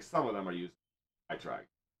 right? Like some of them are using eye track.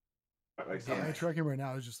 Like The some eye tracking right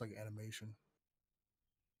now is just like animation.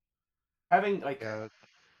 having like Yeah.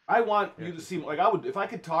 I want Yeah. you to see like I would if I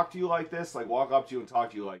could talk to you like this, like walk up to you and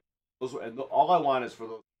talk to you like those. And all I want is for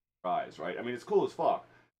those eyes, right? I mean, it's cool as fuck.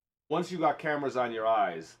 Once you got cameras on your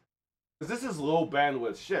eyes, because this is low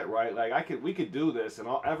bandwidth shit, right? Like we could do this, and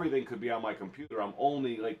everything could be on my computer. I'm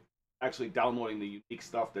only like actually downloading the unique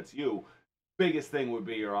stuff that's you. Biggest thing would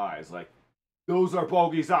be your eyes. Like those are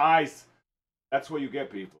Bogey's eyes. That's where you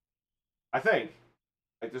get people. I think.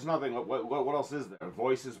 Like there's nothing. What else is there?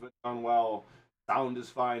 Voice has been done well. Sound is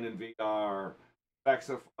fine in VR. Effects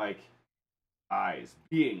are like eyes,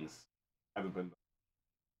 beings haven't been done.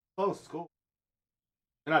 Close. It's cool.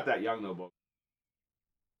 You're not that young though, but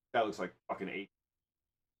that looks like fucking 8.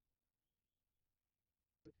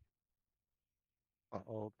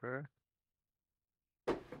 Old, bro.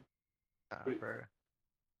 Nah, Wait. bro.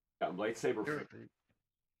 Got lightsaber.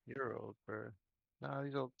 You're old, bro. No,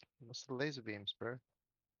 these old. What's the laser beams, bro?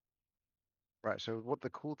 Right. So what the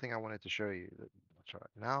cool thing I wanted to show you. That's right.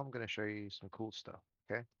 Now I'm gonna show you some cool stuff.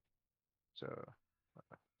 Okay. So.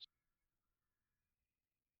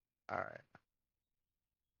 All right.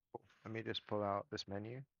 Cool. Let me just pull out this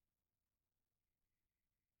menu.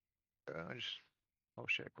 I just. Oh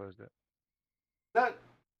shit! I closed it. That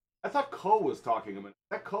I thought Cole was talking a minute.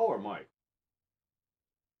 Is that Cole or Mike?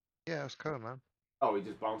 Yeah, it's cool, man. Oh, he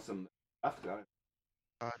just bounced him left. Got it.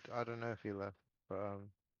 I don't know if he left, but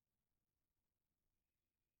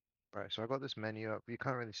Right. So I got this menu up. You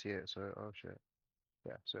can't really see it. So oh shit.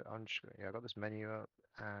 Yeah. So I'm just yeah. I got this menu up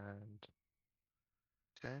and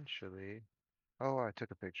essentially. Oh, I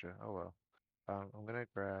took a picture. Oh well. I'm gonna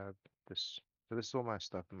grab this. So this is all my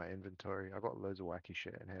stuff in my inventory. I got loads of wacky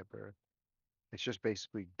shit in here, bro. It's just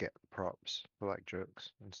basically get props for like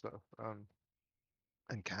jokes and stuff.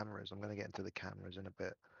 And cameras. I'm gonna get into the cameras in a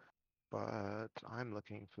bit, but I'm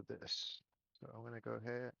looking for this. So I'm gonna go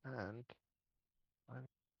here and I'm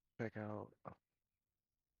check out. You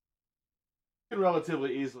can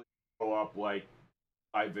relatively easily go up like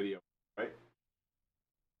live video, right?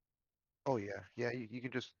 Oh yeah. You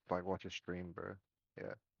can just like watch a stream, bro.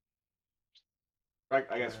 Yeah. Right.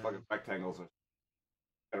 I guess And fucking rectangles are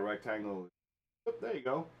got a rectangle. Oop, there you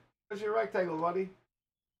go. There's your rectangle, buddy.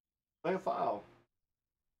 Play a file.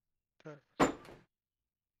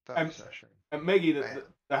 that session. And Meggy, Man.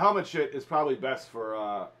 the helmet shit is probably best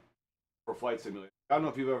for flight simulator. I don't know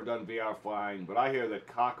if you've ever done VR flying, but I hear that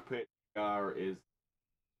cockpit VR is.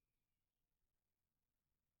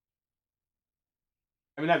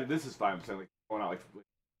 I mean, this is fine. I'm saying like going out like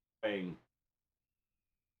playing.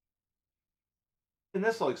 In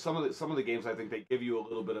this, like some of the games, I think they give you a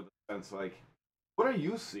little bit of a sense. Like, what are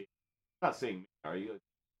you seeing? I'm not seeing me. Are you?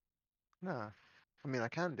 Nah. I mean, I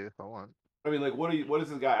can do if I want. I mean, like, what is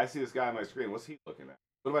this guy? I see this guy on my screen. What's he looking at?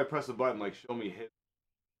 What if I press a button like show me his?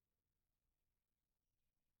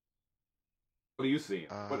 What are you seeing?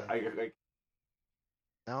 What I like?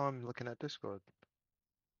 Now I'm looking at Discord.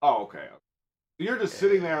 Oh, okay. So you're just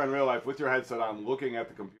sitting there in real life with your headset on, looking at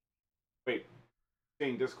the computer. Wait,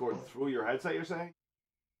 seeing Discord through your headset? You're saying?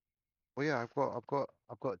 Well, yeah, I've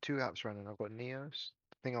got two apps running. I've got Neos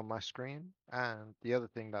thing on my screen, and the other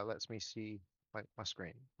thing that lets me see like my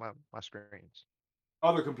screen, my screens.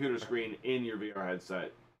 Other computer screen in your VR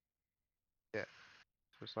headset. Yeah.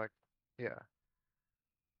 So it's like, yeah.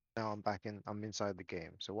 Now I'm inside the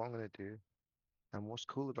game. So what I'm gonna do, and what's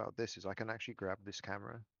cool about this is I can actually grab this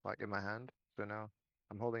camera like in my hand. So now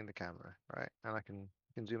I'm holding the camera, right? And I can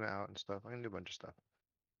zoom it out and stuff. I can do a bunch of stuff.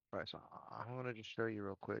 Right, so I'm gonna just show you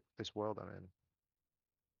real quick this world I'm in.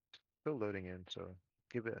 Still loading in, so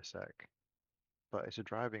give it a sec. But it's a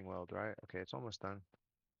driving world, right? Okay, it's almost done.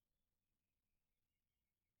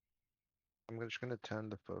 I'm just gonna turn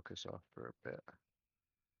the focus off for a bit.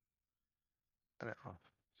 Turn it off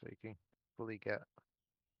so you can fully get a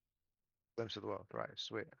glimpse of the world. Right,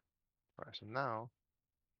 sweet. Right, so now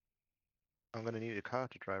I'm gonna need a car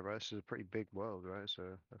to drive, right? This is a pretty big world, right? So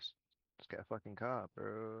let's get a fucking car,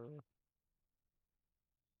 bro.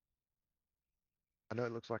 I know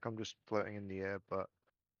it looks like I'm just floating in the air, but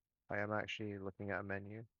I am actually looking at a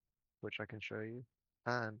menu, which I can show you.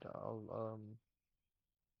 And I'll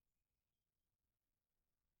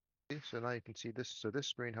so now you can see this. So this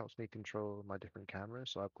screen helps me control my different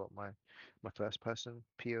cameras. So I've got my first person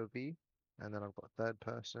POV, and then I've got third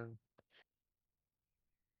person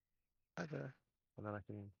right there. And then I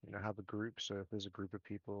can have a group. So if there's a group of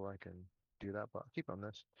people, I can do that, but I'll keep on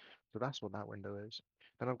this. So that's what that window is.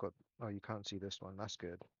 Then I've got, oh, you can't see this one. That's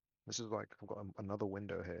good. This is like, I've got another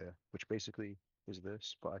window here, which basically is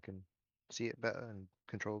this, but I can see it better and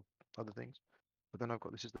control other things. But then I've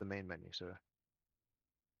got, this is the main menu. So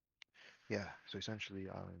yeah, so essentially,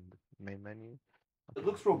 the main menu. It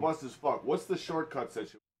looks robust as fuck. What's the shortcuts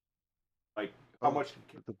that you like? How much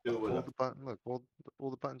can you do with all it? the button? Look, all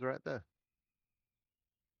the buttons right there.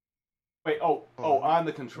 Wait, Oh, on the Let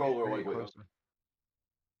me controller, bring like, it wait. closer.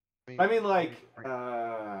 I mean, like,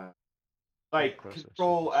 Bring it closer so you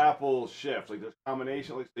Control, can see. Apple, Shift, like there's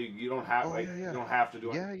combination, like so you don't have, Oh like, yeah, you yeah. don't have to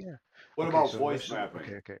do it. Yeah, yeah. What Okay, about so voice mapping?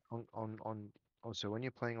 okay. So when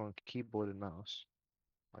you're playing on keyboard and mouse,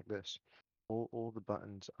 like this, all the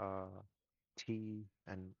buttons are T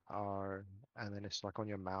and R, and then it's like on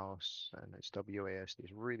your mouse, and it's WASD.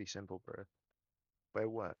 It's really simple, bro, but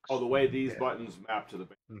it works. Oh, the way these Yeah. buttons map to the.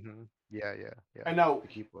 Yeah. And now, The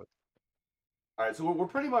keyboard. all right, so we're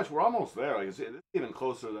pretty much we're almost there. Like it's even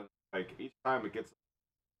closer than like each time it gets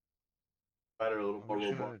better, a little more I'm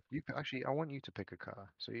just robust. gonna, actually, I want you to pick a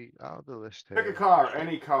car. So out of the list Pick a here, car,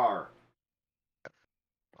 any car.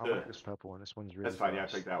 I like this purple one. This one's really That's fine. Yeah, I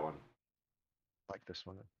fast. picked that one. Like this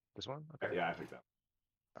one. This one? Okay. Yeah, I picked that.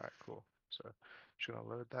 Alright, cool. So just gonna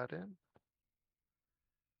load that in.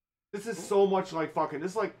 This is so much like fucking.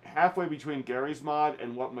 This is like halfway between Gary's mod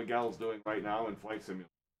and what Miguel's doing right now in Flight Simulator.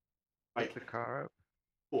 Pick the car up.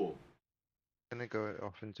 Cool. Gonna go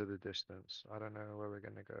off into the distance. I don't know where we're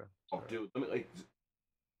gonna go. Oh, so- dude, let me like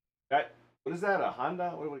that. What is that? A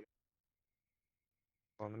Honda? What do we?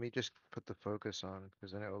 Well, let me just put the focus on,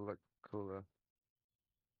 because then it'll look cooler.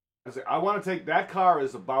 I want to take that car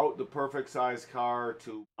is about the perfect size car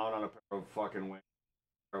to mount on a pair of fucking wings,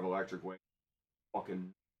 pair of electric wings.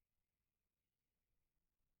 Fucking.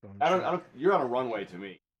 I don't. You're on a runway to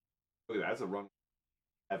me. Look at that. That's a runway.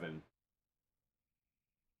 Heaven.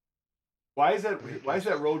 Why is that? Why is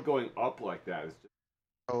that road going up like that? It's just,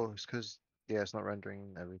 Oh, it's because, yeah, it's not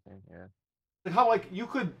rendering everything, yeah. like how like you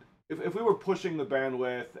could if we were pushing the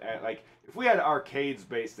bandwidth and like if we had arcades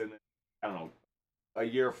based in I don't know a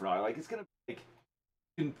year from now, like it's gonna be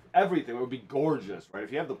like everything. It would be gorgeous, right?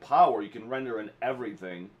 If you have the power, you can render in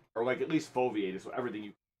everything, or like at least foveated, so everything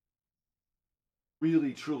you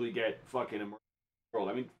really truly get fucking immersed in the world.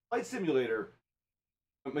 I mean, Flight Simulator.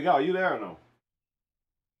 Miguel, are you there or no?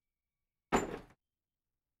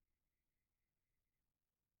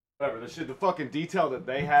 Whatever. The fucking detail that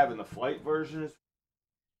they have in the flight version is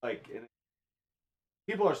like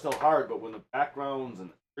people are still hard, but when the backgrounds and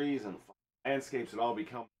the trees and landscapes, it all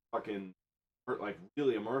become fucking like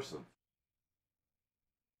really immersive.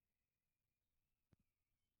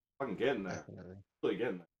 Fucking getting there. Definitely. Really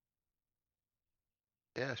getting there.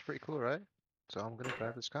 Yeah, it's pretty cool, right? So I'm gonna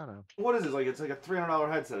drive this car now. What is it like? It's like a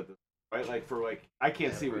 $300 headset, right? Like for like I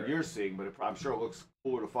can't Yeah, see what bro. you're seeing, but I'm sure it looks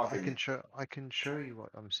cooler to fucking. I can show you what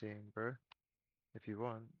I'm seeing, bro. If you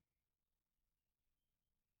want.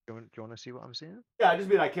 Do you want to see what I'm seeing? Yeah, I just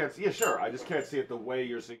mean I can't see. Yeah, sure. I just can't see it the way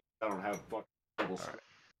you're seeing. I don't have fucking double screen.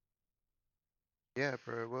 Yeah,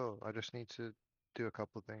 bro, well, I just need to do a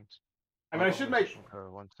couple things. I mean, I should make.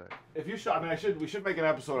 One sec. If you should, I mean, I should. We should make an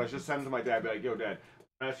episode. I should send it to my dad. Be like, "Yo, Dad,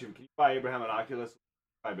 I ask you, can you buy Abraham an Oculus?"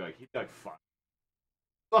 I'd be like, he'd be like, "Fuck."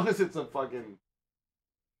 As long as it's a fucking.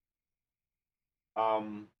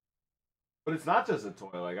 But it's not just a toy.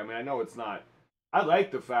 Like, I mean, I know it's not. I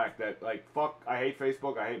like the fact that, like, fuck, I hate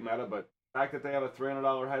Facebook, I hate Meta, but the fact that they have a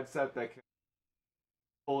 $300 headset that can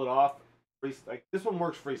pull it off, like this one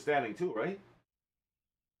works freestanding too, right?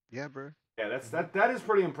 Yeah, bro. Yeah, that is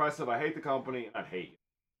pretty impressive. I hate the company, not hate.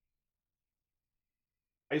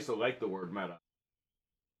 I used to like the word Meta.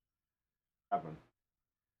 Happen.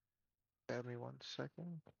 Bear me 1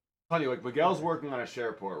 second. Tell you, like Miguel's working on a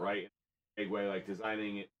SharePort, right? Big way, like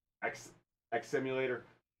designing it. X Simulator.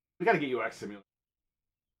 We got to get you X Simulator.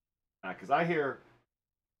 Because I hear,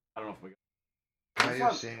 I don't know if Miguel. Now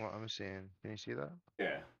you're seeing what I'm seeing. Can you see that?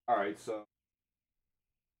 Yeah. All right. So,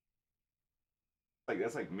 like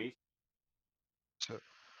that's like me.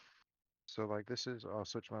 So like this is. I'll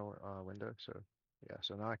switch my window. So yeah.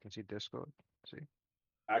 So now I can see Discord. See?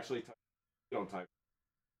 Actually, you don't type.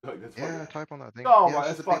 Like, that's Yeah, fucking... type on that thing. No, yeah,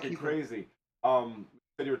 that's fucking crazy.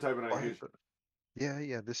 Said you were typing on huge.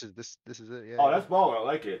 Yeah. This is it. Yeah. Oh, that's baller. I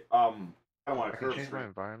like it. I don't want I to can curve change my screen.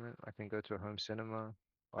 environment. I can go to a home cinema.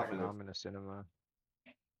 Like now I'm in a cinema.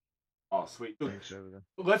 Oh, sweet. Dude, Thanks over there.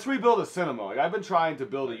 let's rebuild a cinema. Like I've been trying to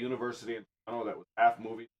build a university in Toronto that was half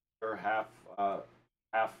movie or half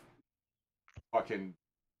fucking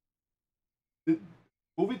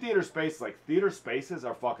movie theater space. Like theater spaces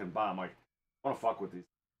are fucking bomb. Like I want to fuck with these.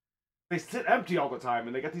 they sit empty all the time,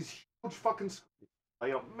 and they got these huge fucking screens.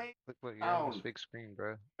 Like, amazing. Look, you're on this Down. big screen,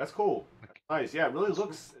 bro. That's cool. Like, Nice. Yeah, it really That's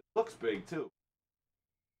cool. looks big too.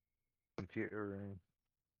 Computer room.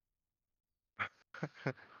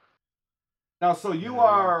 Now, so Yeah, you really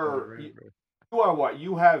are solid room, you, bro. you are what?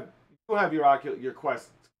 You have your Quest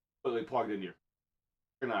completely plugged in. You're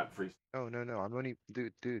not free. No, I'm only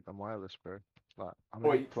dude. I'm wireless, bro. Like, I'm Oh,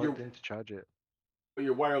 only wait, plugged in to charge it. But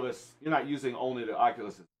you're wireless. You're not using only the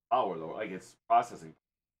Oculus power though. Like it's processing.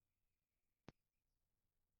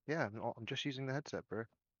 Yeah, I'm just using the headset, bro.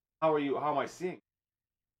 How are you? How am I seeing?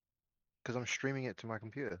 Because I'm streaming it to my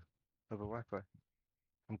computer over Wi-Fi.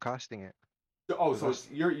 I'm casting it. Oh, So so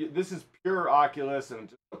that's- this is pure Oculus and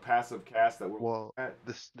just a passive cast that we're Well, at.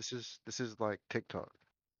 this is like TikTok.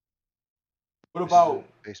 What This about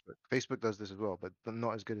isn't Facebook? Facebook does this as well, but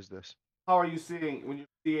not as good as this. how are you seeing when you're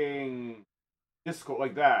seeing Discord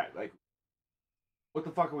like that? Like, what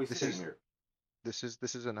the fuck are we This seeing is- here? This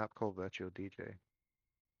is an app called Virtual DJ.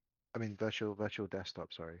 I mean virtual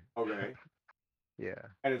desktop. Sorry. Okay, Yeah.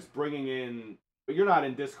 and it's bringing in, but you're not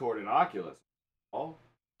in Discord and Oculus. Oh,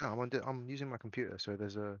 No, I'm using my computer. So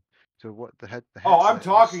there's a what the head. The oh, I'm headset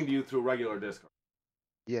talking is- to you through regular Discord.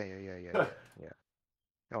 Yeah.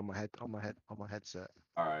 On my headset.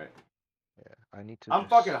 All right, Yeah. I need to. I'm just-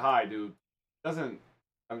 fucking high, dude. Doesn't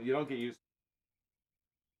I mean you don't get used.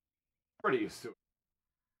 Pretty used to it.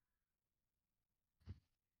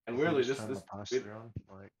 And I can weirdly, just this turn this my pass it- through on,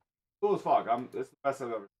 like. cool as fuck. This is the best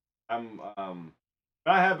I've ever.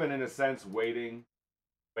 I have been in a sense waiting.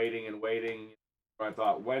 Where I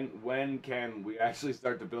thought, when can we actually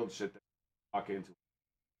start to build shit that we walk into?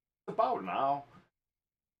 It's about now.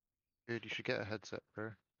 Dude, you should get a headset,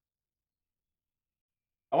 bro.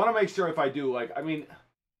 I want to make sure if I do, like, I mean,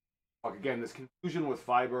 fuck again, this confusion with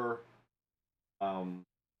fiber.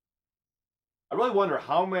 I really wonder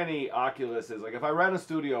how many Oculuses. Like, if I ran a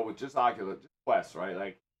studio with just Oculus, just Quest, right?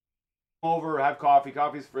 Like, come over, have coffee.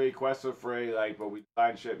 Coffee's free. Quests are free. Like, but we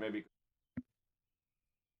design shit maybe.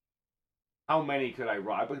 How many could I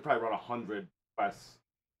run? I could probably run 100 quests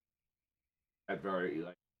at very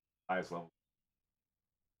like highest level.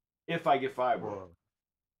 If I get fiber, Whoa.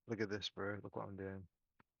 Look at this, bro. Look what I'm doing.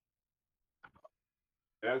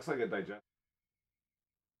 it looks like a digest.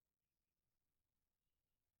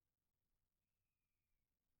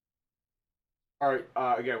 All right.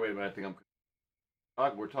 Again, wait a minute. I think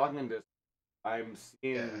we're talking in this. I'm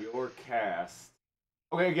seeing Yeah. your cast.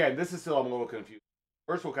 Okay. Again, this is still I'm a little confused.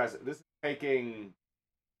 Virtual cast. This is taking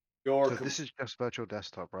your. So this is just virtual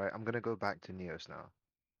desktop, right? I'm gonna go back to Neos now.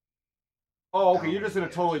 Oh, okay. You're just in a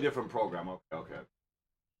yes. totally different program. Okay. Okay.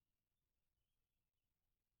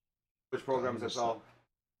 Which program is this just- all?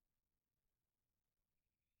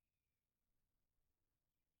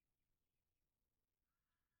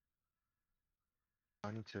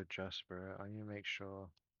 I need to adjust, bro. I need to make sure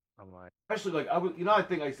I'm like. Especially like I would, I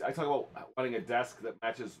think I talk about wanting a desk that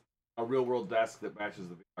matches a real world desk that matches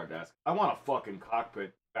the VR desk. I want a fucking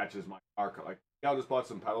cockpit that matches my car. Like I just bought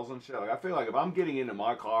some pedals and shit. Like I feel like if I'm getting into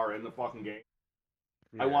my car in the fucking game,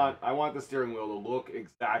 Yeah. I want the steering wheel to look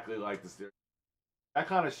exactly like the steering. That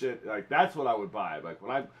kind of shit. Like that's what I would buy. Like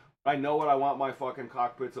when I know what I want my fucking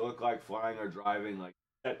cockpit to look like, flying or driving. Like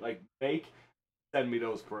that. Like send me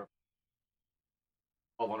those per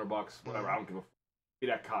 $1,200, whatever. I don't give a. Be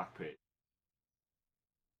that cockpit.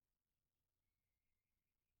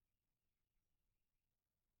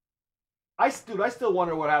 I still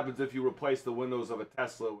wonder what happens if you replace the windows of a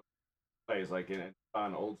Tesla with plays like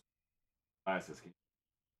on old glasses.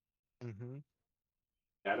 Mm-hmm.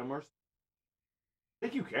 That immerse? I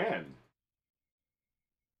think you can.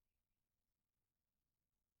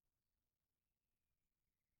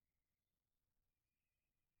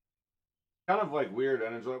 Kind of like weird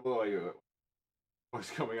and enjoyable, like what's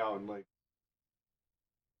coming out and like.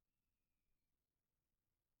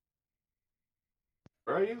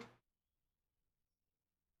 Where are you?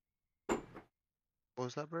 What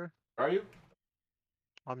was that, bro? Where are you?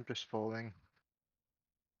 I'm just falling.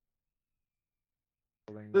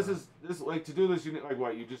 This like to do this. You need like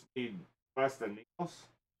what? You just need Quest and Neos.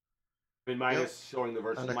 I mean, minus showing the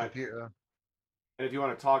version on of the my. computer. And if you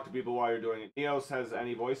want to talk to people while you're doing it, Neos has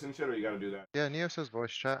any voice and shit, or you got to do that. Yeah, Neos has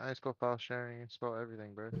voice chat, and it's got file sharing, it's got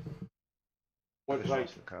everything, bro. What Just like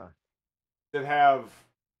lost the car. that have? Is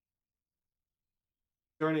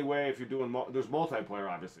there any way if you're doing there's multiplayer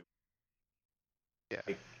obviously? Yeah.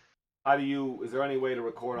 Like, how do you? Is there any way to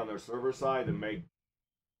record on their server side and make?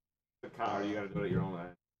 Or you got to do it at your own end?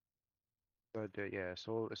 But yeah, it's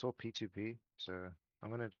all P2P. So I'm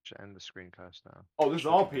gonna end the screencast now. Oh, this is So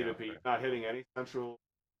all it can be out P2P, there. not hitting any central.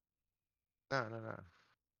 No.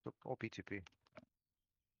 or P2P.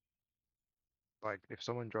 Like, if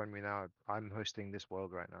someone joined me now, I'm hosting this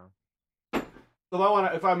world right now. So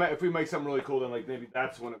if we make something really cool, then like maybe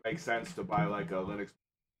that's when it makes sense to buy like a Linux,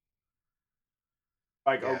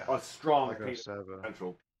 like Yeah, a strong like a P server.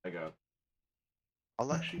 central, like a.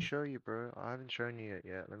 I'll actually show you, bro. I haven't shown you it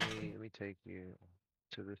yet. Let me take you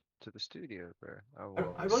to the studio, bro.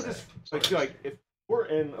 Oh, I really just like feel like if we're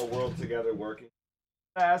in a world together working,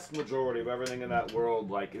 the vast majority of everything in that world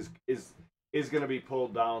like is gonna be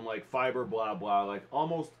pulled down like fiber, blah blah. Like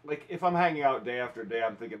almost like if I'm hanging out day after day,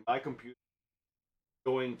 I'm thinking my computer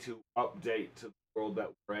going to update to the world that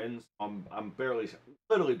we're in. So I'm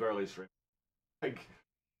literally barely streaming. Like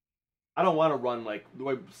I don't want to run like the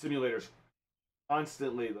way simulators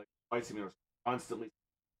constantly like flight simulators constantly.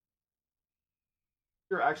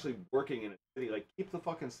 You're actually working in a city. Like keep the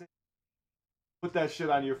fucking city. Put that shit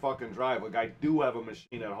on your fucking drive. Like I do have a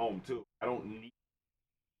machine at home too. I don't need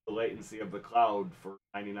the latency of the cloud for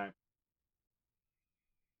 99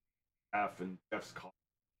 F and Jeff's call.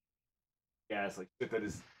 Yeah, it's like shit that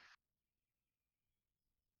is.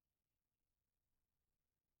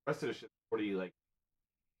 The rest of the shit pretty like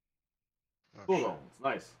cool though. It's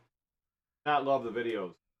nice. Not love the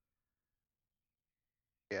videos.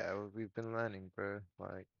 Yeah, we've been learning, bro.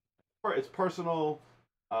 Like, It's personal,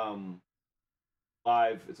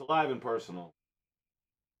 live. It's alive and personal.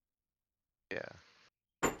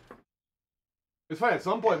 yeah. It's funny. At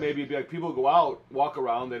some point, maybe it'd be like people go out, walk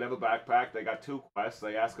around. They'd have a backpack. They got 2 quests.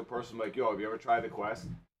 They ask a person like, "Yo, have you ever tried the quest?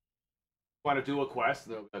 Want to do a quest?"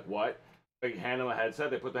 And they'll be like, "What?" They hand them a headset.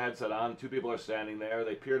 They put the headset on. 2 people are standing there.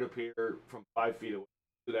 They peer to peer from 5 feet away.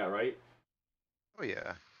 Do that, right? Oh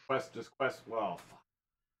yeah. Quest. Well, fuck.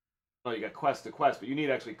 No, you got quest to quest, but you need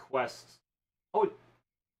actually quests. Oh,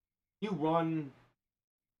 you run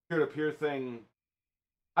peer to peer thing.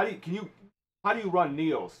 How do you run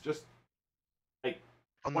Neos? Just like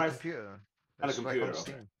On quest the computer. on a It's like computer. on Okay.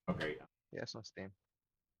 Steam. Okay. Yeah, it's on Steam.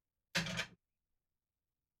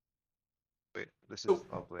 Wait, this So, is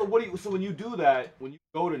lovely. so when you do that, when you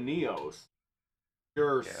go to Neos,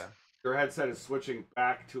 your Yeah. your headset is switching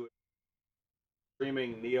back to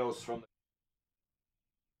streaming Neos from the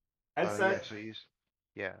headset, Yeah, so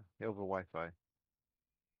yeah, over Wi-Fi.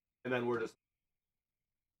 and then we're just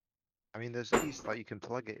I mean, there's these like you can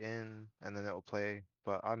plug it in and then it'll play.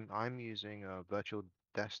 But I'm using a virtual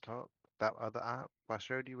desktop. That other app I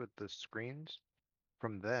showed you with the screens.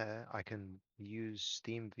 From there, I can use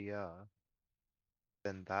Steam VR.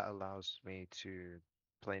 Then that allows me to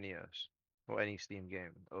play Neos or any Steam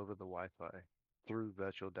game over the Wi-Fi through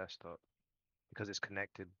virtual desktop because it's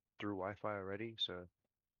connected through Wi-Fi already. So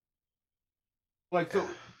like so yeah.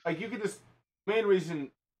 like you could just main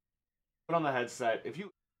reason put on the headset. If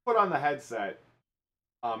you put on the headset,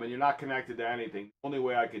 and you're not connected to anything, the only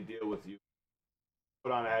way I could deal with you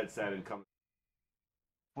put on a headset and come.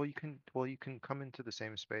 Well, you can come into the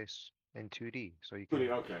same space in 2D. So you Okay.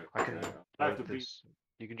 can I can I have load to be. this.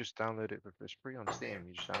 You can just download it it's free on Steam.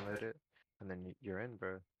 You just download it and then you're in,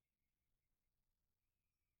 bro.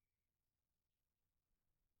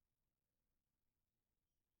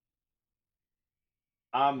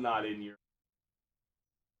 I'm not in your.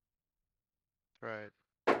 Right.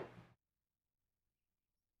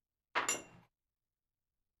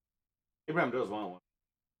 Abraham does want one.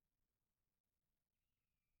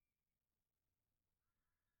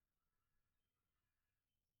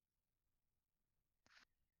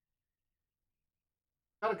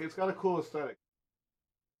 It's got a cool aesthetic.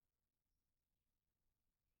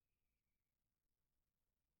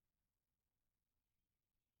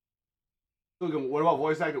 What about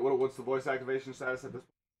voice acting? What's the voice activation status at this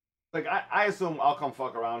point? Like, I assume I'll come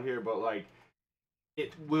fuck around here, but like,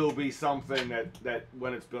 it will be something that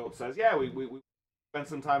when it's built says, yeah, we spent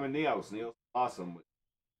some time in Neos. Neos awesome,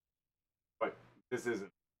 but this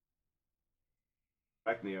isn't.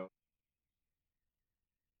 Back Neo.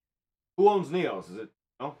 Who owns Neos? Is it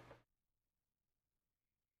no?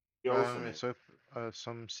 It's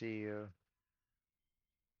some CEO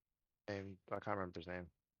name. I can't remember his name.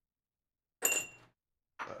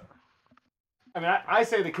 I mean, I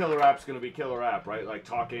say the killer app's gonna be killer app, right? Like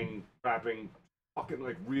talking, rapping, fucking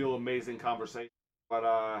like real amazing conversation. But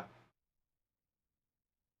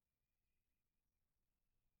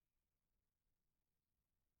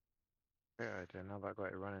yeah, I do. Now that I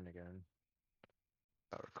got it running again.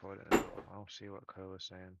 That recording as well. I'll see what Ko was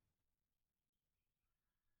saying.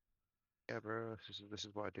 Yeah, bro, this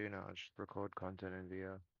is what I do now. I just record content in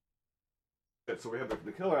VR. so we have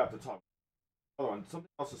the killer app to talk. Hold on, something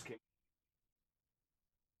else just came.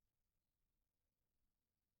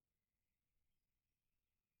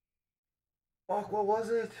 Fuck, what was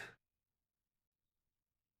it?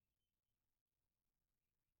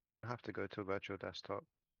 I have to go to a virtual desktop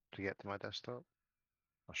to get to my desktop.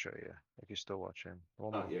 I'll show you if you're still watching.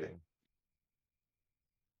 One more Yeah. thing.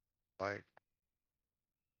 Like,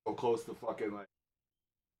 So close to fucking like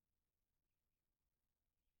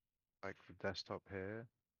the desktop here.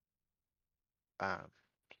 Bam.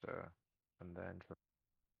 So, and then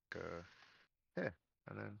go here,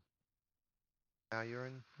 and then now you're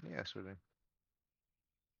in Neos with me.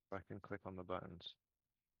 I can click on the buttons.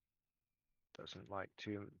 Doesn't like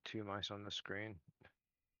two mice on the screen.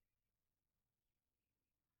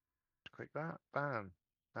 Click that. Bam.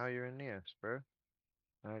 Now you're in Neos, bro.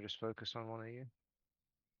 Now just focus on one of you.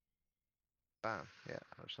 Bam. Yeah,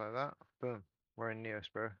 just like that. Boom. We're in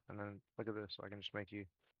Neos, bro. And then look at this. I can just make you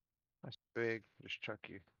nice big. Just chuck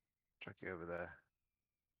you over there.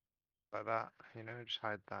 Like that. You know, just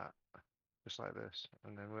hide that. Just like this.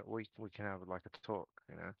 And then we can have like a talk.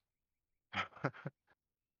 You know.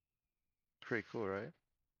 Pretty cool, right?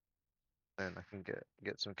 And I can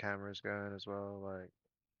get some cameras going as well. Like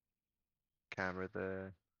camera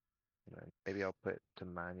there. You know, maybe I'll put it to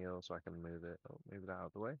manual so I can move it. Oh, move it out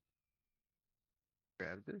of the way.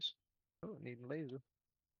 Grab this. Oh, need a laser.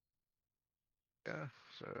 Yeah,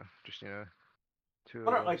 so just, you know, two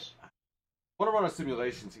What of are, like, us. I want to run a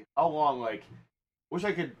simulation, see how long, like, wish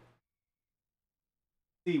I could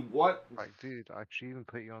see what. Like, dude, I should even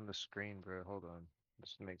put you on the screen, bro. Hold on.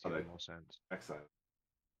 This makes Oh, even that- more sense. Excellent.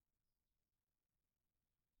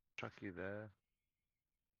 Chuck you there.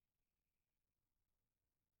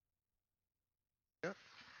 Yep.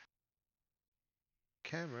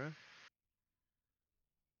 Camera.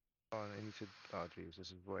 Oh, I need to. Oh, geez,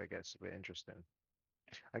 this is where it gets a bit interesting.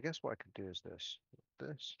 I guess what I could do is this.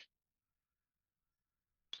 This.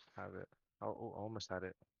 Have it. Oh, almost had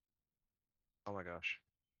it. Oh my gosh.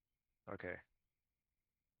 Okay.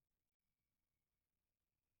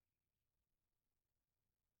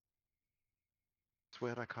 It's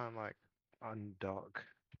weird I can't like undock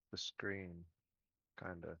the screen,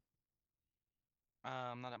 kinda.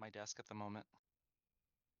 I'm not at my desk at the moment.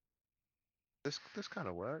 This kind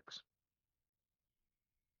of works.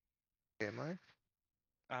 Am I?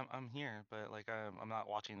 I'm here, but like I'm not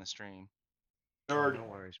watching the stream. Oh, Nerd. no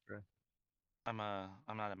worries, bro. I'm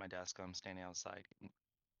not at my desk. I'm standing outside.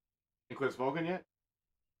 You quit smoking yet?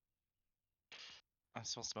 I'm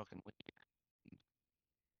still smoking weed.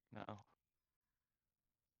 No.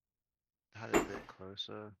 Had it a bit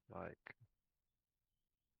closer, like.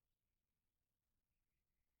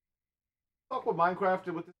 Fuck with Minecraft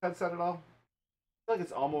with this headset at all? I feel like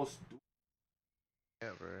it's almost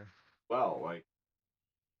Yeah, bro. well, like.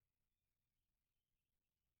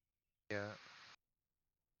 Yeah.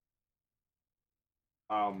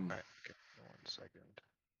 Um. Alright, okay. 1 second.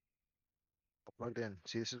 Plugged in.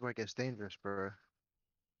 See, this is where it gets dangerous, bro.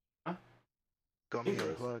 Huh? Got me Dangerous?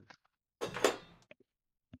 unplugged.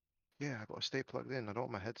 Yeah, I gotta stay plugged in. I don't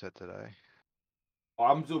want my headset today. Oh,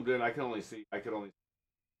 I'm zoomed in. I can only see.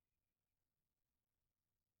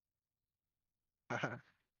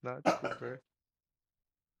 No, it's cool, bro.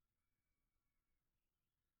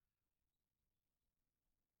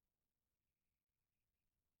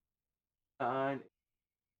 Nine.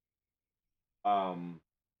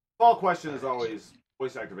 Fall question is always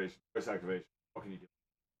voice activation. Voice activation. What can you do?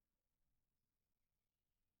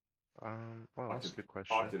 Well, Talk that's a to- good Talk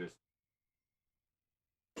question. to this.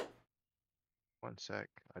 1 sec.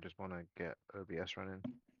 I just want to get OBS running.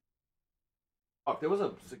 Fuck, there was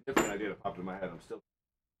a significant idea that popped in my head. I'm still.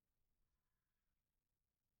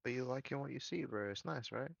 But you liking what you see, bro? It's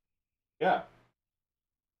nice, right? Yeah.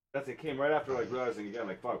 It came right after like realizing again,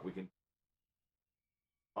 like fuck, we can.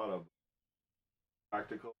 A lot of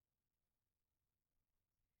practical.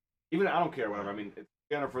 Even I don't care whatever. I mean, it's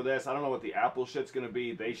beginner for this. I don't know what the Apple shit's gonna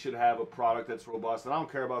be. They should have a product that's robust, and I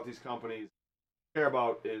don't care about these companies. What I care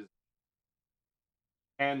about is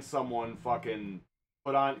can someone fucking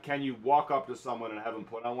put on? Can you walk up to someone and have them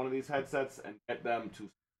put on one of these headsets and get them to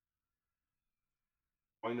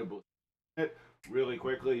pointable it really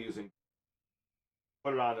quickly using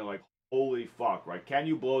put it on and like holy fuck, right? Can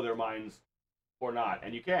you blow their minds or not?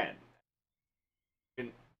 And you can.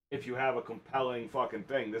 And if you have a compelling fucking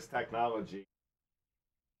thing, this technology.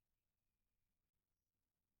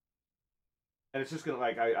 And it's just gonna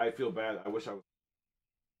like I feel bad. I wish I was.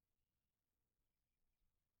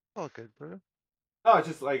 All good, bro. No, it's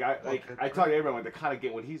just like Okay, I talk to everyone like the kind of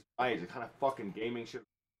game when he's my age, the kind of fucking gaming shit,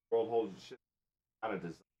 world holds shit, kind of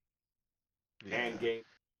design and game.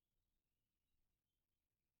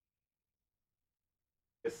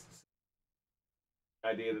 It's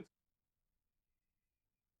idea that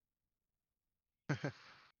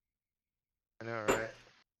I know, right?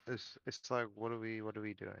 It's like, what are we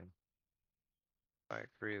doing? Like,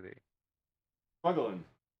 really? Struggling.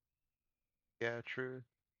 Yeah, true.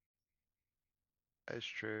 That's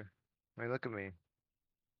true. I mean, look at me.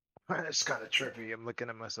 It's kind of trippy. I'm looking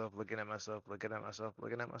at myself, looking at myself, looking at myself,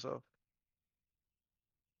 looking at myself.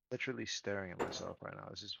 Literally staring at myself right now.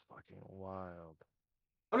 This is fucking wild.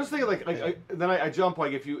 I'm just thinking then I jump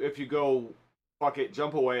like if you go fuck it,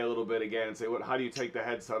 jump away a little bit again and say how do you take the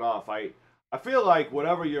headset off? I feel like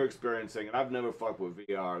whatever you're experiencing, and I've never fucked with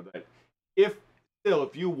VR, that if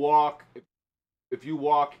you walk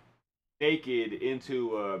naked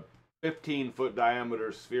into a 15-foot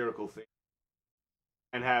diameter spherical thing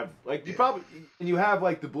and have like you have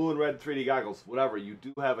like the blue and red 3D goggles, whatever, you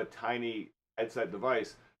do have a tiny headset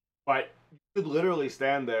device, but you could literally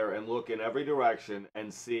stand there and look in every direction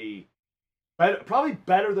and see probably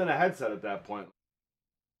better than a headset at that point.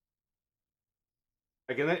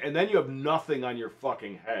 Like, and then you have nothing on your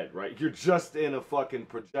fucking head, right? You're just in a fucking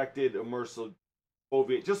projected immersive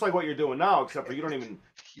movie, just like what you're doing now, except for you don't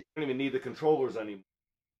even need the controllers anymore.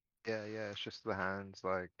 Yeah, it's just the hands,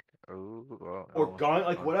 like, oh, well, Or gun,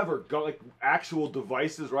 like whatever, gun, like actual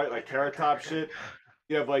devices, right? Like Carrot Top shit.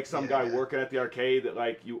 You have like some guy working at the arcade that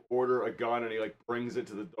like you order a gun and he like brings it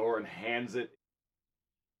to the door and hands it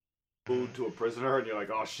food to a prisoner, and you're like,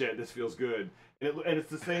 oh shit, this feels good. And it's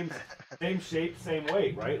the same shape, same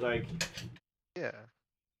weight, right? Like, yeah,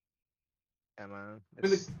 man. I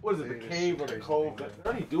mean, what is it, the cave or the cove? They're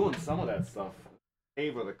already doing some of that stuff.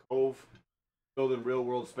 Cave or the cove, building real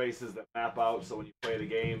world spaces that map out so when you play the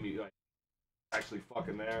game, you like actually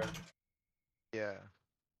fucking there. Yeah.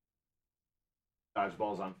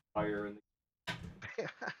 Dodgeball's on fire and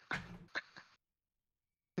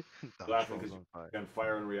laughing because you're on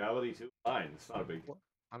fire in reality too. Fine, it's not a big deal.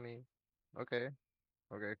 I mean, okay,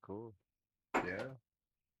 cool. Yeah.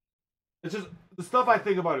 It's just the stuff I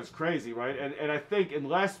think about is crazy, right? And I think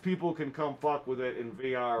unless people can come fuck with it in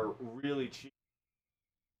VR really cheap,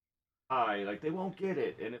 high, like they won't get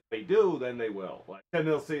it. And if they do, then they will. Like then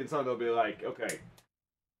they'll see, and some they'll be like, okay,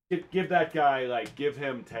 give that guy like give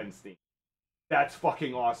him 10 Steam. That's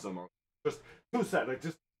fucking awesome. Or just 2 cents. Like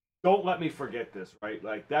just don't let me forget this, right?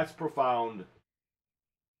 Like that's profound.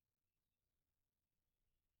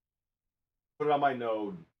 Put it on my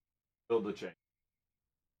node. Build the chain.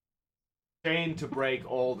 Chain to break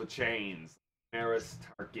all the chains. Daenerys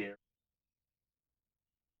Targaryen.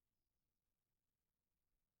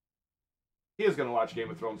 He is gonna watch Game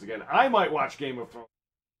of Thrones again. I might watch Game of Thrones.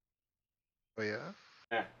 Oh yeah?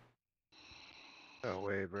 Yeah. No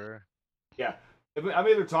way, bro. Yeah. I'm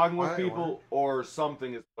either talking with people or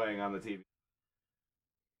something is playing on the TV.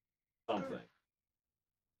 Something.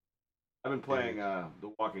 I've been playing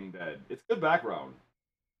The Walking Dead. It's good background.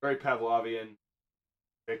 Very Pavlovian.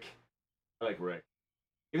 Rick. I like Rick.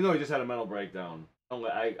 Even though he just had a mental breakdown.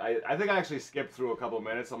 I think I actually skipped through a couple of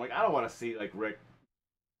minutes. I'm like, I don't want to see like Rick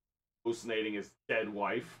hallucinating his dead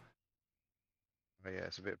wife. Oh yeah,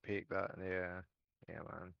 it's a bit peak that. Yeah,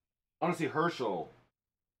 man. I want to see Herschel,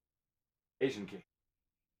 Asian King.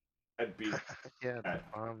 I'd be yeah, the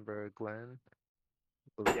Amber Glenn.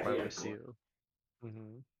 Lucille.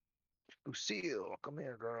 Lucille, come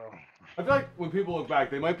here, girl. I feel like when people look back,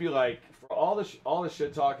 they might be like, for all the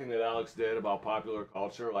shit talking that Alex did about popular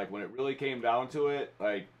culture, like when it really came down to it,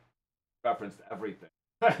 like referenced everything.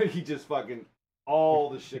 He just fucking all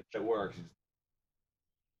the shit that works.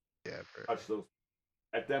 Yeah, bro. Touch those.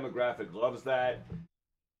 That demographic loves that.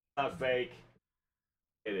 It's not fake.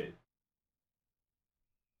 It is.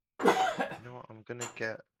 You know what? I'm gonna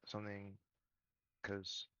get something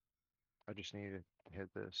because I just need to hit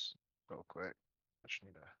this real quick. I just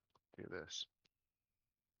need to do this.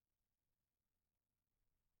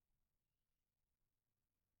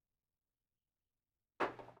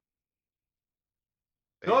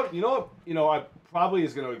 You know what probably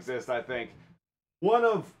is going to exist. I think one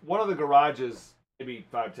of the garages, maybe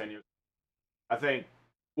 5-10 years, I think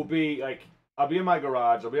will be like I'll be in my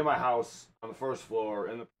garage, I'll be in my house on the first floor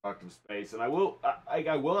in the productive space, and I will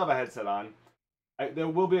have a headset on. There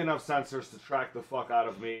will be enough sensors to track the fuck out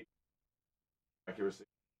of me accuracy,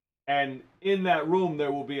 and in that room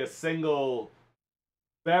there will be a single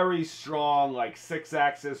very strong like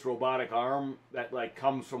 6-axis robotic arm that like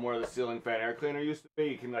comes from where the ceiling fan air cleaner used to be.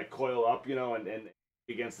 You can like coil up, you know, and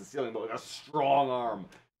against the ceiling, but like a strong arm.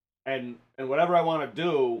 And whatever I want to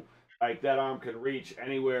do, like that arm can reach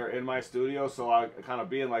anywhere in my studio, so I kind of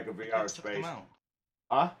be in like a VR space.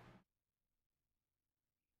 Huh?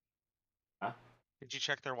 Did you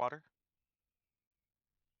check their water?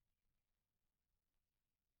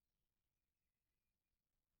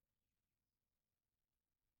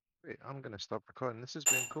 Wait, I'm gonna stop recording. This has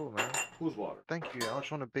been cool, man. Whose water? Thank you. I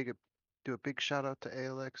just want to do a big shout out to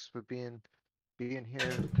ALX for being here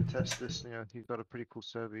to test this. You know, he's got a pretty cool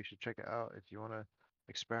server. You should check it out if you want to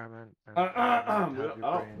experiment and have your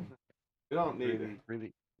brain We don't need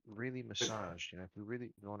really massaged. You know, if you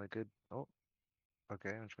really want a good. Oh, okay.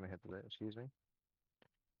 I'm just gonna hit the lid. Excuse me.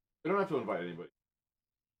 We don't have to invite anybody.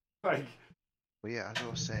 Like, Well, yeah, as I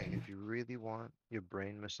was saying, if you really want your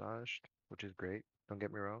brain massaged, which is great, don't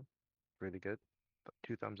get me wrong, really good. But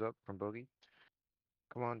 2 thumbs up from Bogey.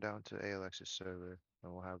 Come on down to ALX's server,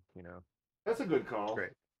 and we'll have, you know, that's a good call.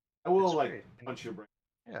 great. I will It's like great. punch your brain.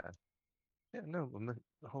 Yeah. Yeah, no,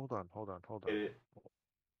 hold on. Get it?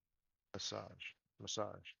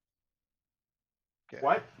 Massage. Okay.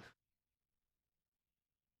 What?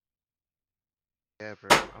 Yeah, bro.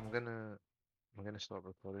 I'm gonna stop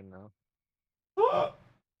recording now.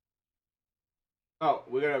 Oh,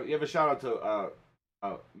 you have a shout out to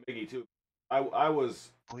Miggy too. I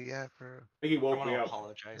was Oh yeah, bro. Miggy I woke want me to up.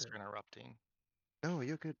 apologize for interrupting. No,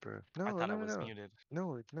 you're good, bro. No, I thought no, I was no. muted.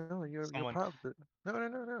 No, you're Someone- part of the.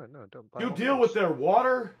 No, don't. By You all deal means. with their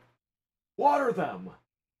water. Water them.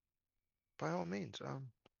 By all means. I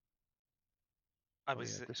Oh,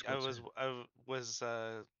 was yeah, I Discord's was here. I was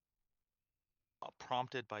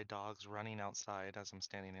prompted by dogs running outside as I'm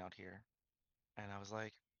standing out here, and I was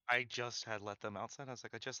like, I just had let them outside. I was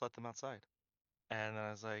like, I just let them outside, and then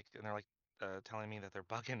I was like, and they're like telling me that they're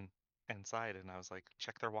bugging inside, and I was like,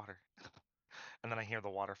 check their water, and then I hear the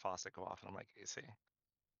water faucet go off, and I'm like, you see,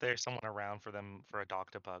 there's someone around for a dog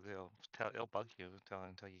to bug. It'll bug you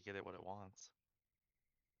until you get it what it wants.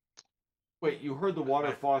 Wait, you heard the water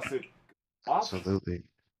Right. faucet off? Absolutely.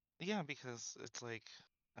 Yeah, because it's like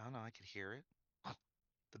I don't know, I could hear it.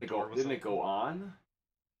 The Didn't door was it go on?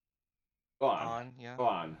 Go on. on, yeah. Go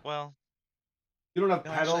on. Well, You don't have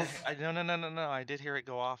no, pedals? actually, no. I did hear it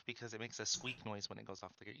go off because it makes a squeak noise when it goes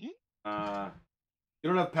off. Like, You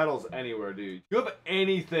don't have pedals anywhere, dude. You have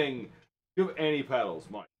anything? You have any pedals,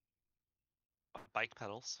 Mike? bike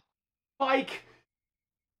pedals. Bike.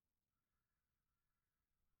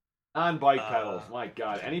 Non-bike pedals. My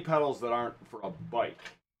God, any pedals that aren't for a bike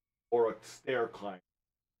or a stair climb.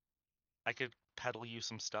 I could pedal you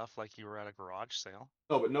some stuff like you were at a garage sale.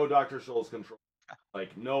 No, but no Dr. Scholl's control.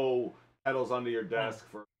 Like no pedals under your desk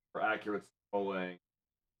for accurate scrolling.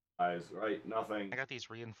 Right? Nothing. I got these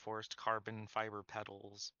reinforced carbon fiber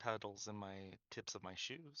pedals in my tips of my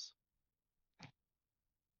shoes.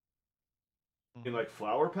 You mean like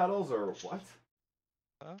flower pedals or what?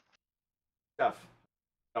 Huh? Jeff.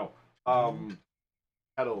 No.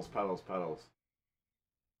 Pedals.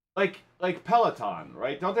 Like Peloton,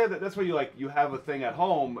 right? Don't they have that? That's where you have a thing at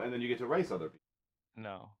home and then you get to race other people.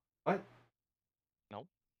 No. What? Nope.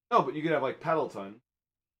 No, but you could have like Peloton.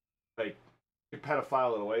 Like you could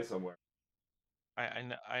pedophile it away somewhere.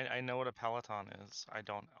 I know what a Peloton is. I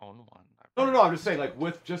don't own one. No. I'm just saying, like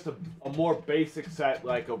with just a more basic set,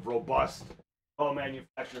 like of robust,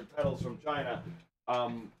 manufactured pedals from China.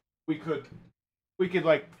 We could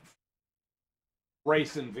like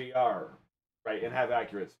race in VR, right, and have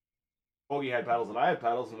accurate. Bogey had pedals and I had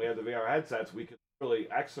pedals, and we had the VR headsets. We could really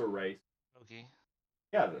extra race. Bogey.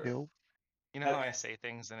 Yeah, Yo. You know how I say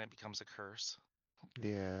things and it becomes a curse.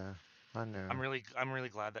 Yeah, I know. I'm really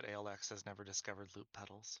glad that ALX has never discovered loop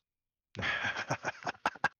pedals.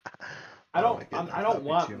 I don't that'd be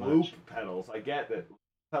want too loop much. pedals. I get that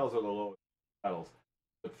pedals are the lowest pedals,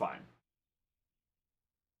 but fine.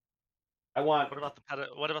 I want. What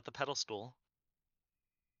about the pedal stool?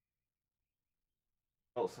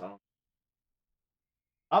 Pedals,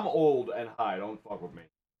 I'm old and high. Don't fuck with me.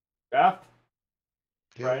 Jeff,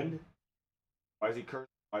 friend. Why is he cursing?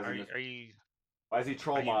 Why is he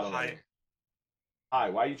troll modeling? Hi,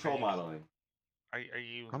 why are you troll modeling? Are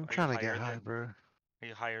you? I'm trying to get high, bro. Are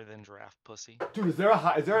you higher than Giraffe Pussy? Dude, is there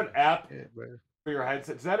an app Yeah, bro. for your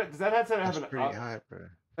headset? Does that headset have That's an pretty high, bro. does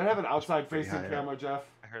that have an outside pretty facing high up. camera, Jeff?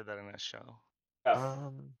 I heard that in a show. Jeff.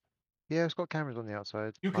 Yeah, it's got cameras on the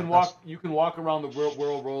outside. You can Like, walk around the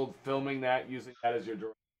world filming that using that as your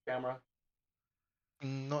direct camera.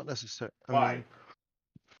 Not necessarily. Why?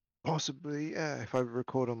 Possibly, yeah. If I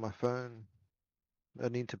record on my phone, I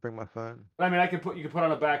need to bring my phone. But I mean, you could put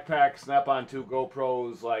on a backpack, snap on 2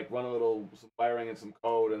 GoPros, like run some wiring and some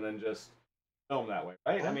code, and then just film that way,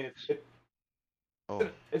 right? I mean,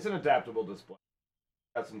 it's an adaptable display.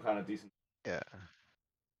 Got some kind of decent. Yeah.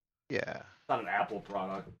 Yeah. It's not an Apple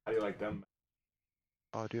product. How do you like them?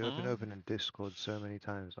 Oh, dude, I've been opening Discord so many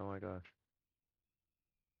times. Oh my gosh.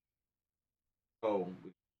 Oh,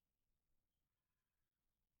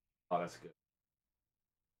 that's good.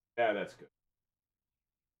 Yeah, that's good.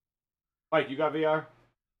 Mike, you got VR?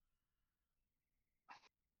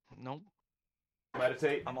 Nope.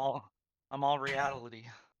 Meditate. I'm all reality.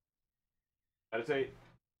 Meditate.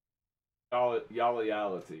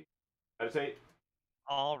 Y'all-reality. Meditate.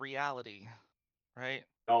 All reality. Right?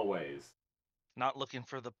 Always. Not looking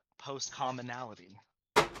for the post commonality.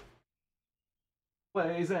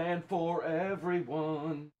 Ways and for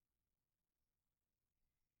everyone.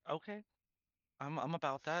 Okay. I'm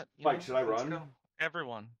about that. Mike, should I let's run? go.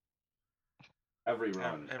 Everyone. Every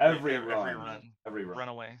run. Every Every run. Every run. Run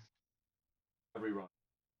away. Every run.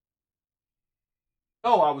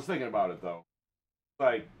 No, I was thinking about it though.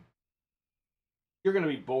 Like, you're gonna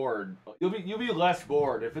be bored. You'll be less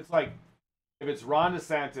bored if it's Ron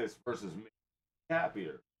DeSantis versus me.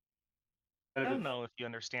 Happier. I don't know if you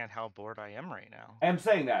understand how bored I am right now. I'm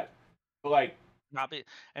saying that, but like,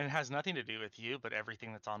 and it has nothing to do with you, but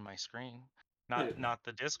everything that's on my screen. Not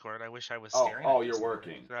the Discord. I wish I was oh, staring. oh, at you're Discord.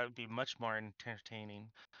 working. That would be much more entertaining,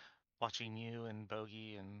 watching you and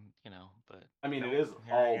Bogey and But I mean, no, it is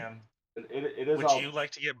here all. I am. It is Would all. you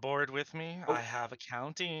like to get bored with me? Oh. I have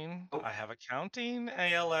accounting. Oh. I have accounting.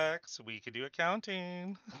 ALX. We could do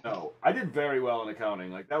accounting. No, I did very well in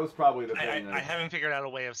accounting. Like, that was probably the thing. I haven't figured out a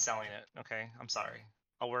way of selling it. Okay, I'm sorry.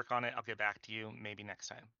 I'll work on it. I'll get back to you maybe next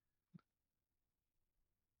time.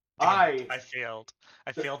 I failed.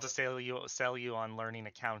 I failed to sell you on learning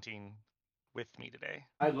accounting with me today.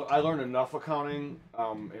 I learned enough accounting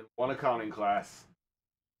in one accounting class.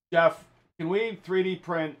 Jeff, can we 3D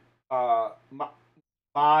print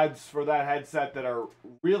mods for that headset that are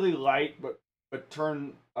really light but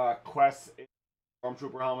turn quests into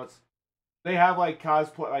Stormtrooper helmets? They have like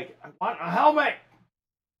cosplay. Like, I want a helmet.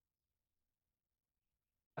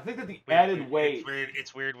 I think that the added weight.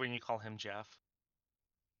 It's weird when you call him Jeff.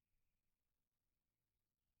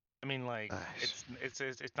 I mean, like, nice.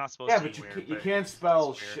 it's not supposed Yeah, to be but weird. you can't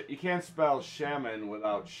spell you can't spell shaman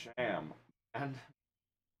without sham and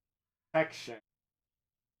heck sham.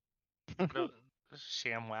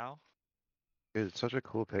 Sham wow. Dude, it's such a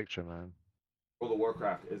cool picture, man. World of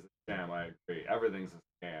Warcraft is a scam. I agree. Everything's a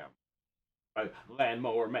scam.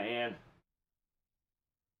 Landmower man.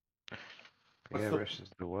 Yeah,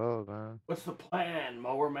 versus the world, man. What's the plan,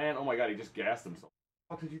 mower man? Oh my god, he just gassed himself.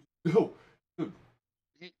 What did you do, dude?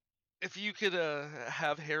 If you could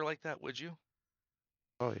have hair like that, would you?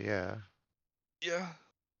 Oh yeah. Yeah.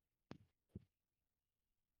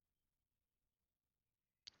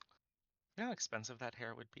 You know how expensive that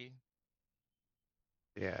hair would be?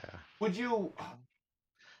 Yeah. Would you?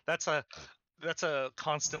 That's a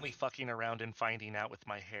constantly fucking around and finding out with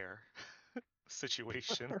my hair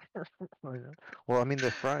situation. Well, I mean, they're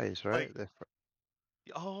fries, right? Like,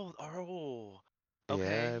 oh. Okay.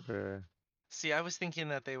 Yeah, bro. See, I was thinking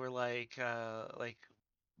that they were like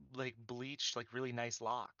bleached, like really nice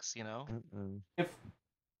locks, you know? If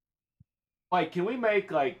like, can we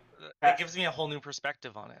make like? It gives me a whole new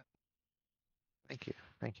perspective on it. Thank you.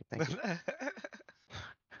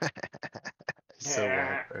 So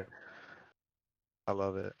well, bro. I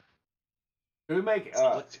love it. Can we make?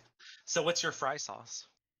 So what's your fry sauce?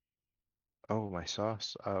 Oh, my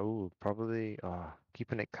sauce. Probably.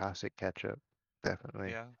 Keeping it classic ketchup,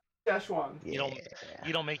 definitely. Yeah. Szechuan. Yeah.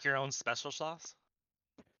 You don't make your own special sauce?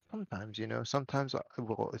 Sometimes, sometimes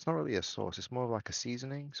well, it's not really a sauce. It's more like a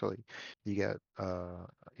seasoning. So you get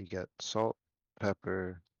salt,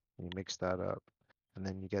 pepper, you mix that up, and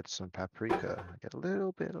then you get some paprika. You get a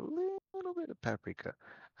little bit of paprika,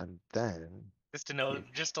 and then just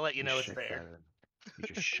to let you know it's there.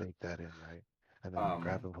 You just shake that in, right? And then you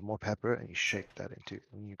grab a more pepper and you shake that into.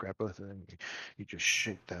 And you grab both of them, you just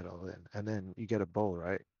shake that all in, and then you get a bowl,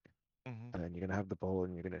 right? Mm-hmm. And then you're gonna have the bowl,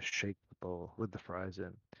 and you're gonna shake the bowl with the fries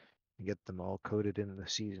in. You get them all coated in the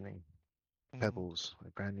seasoning, pebbles,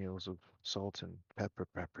 granules of salt and pepper,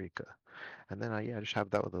 paprika, and then I just have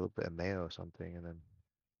that with a little bit of mayo or something, and then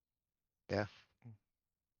yeah.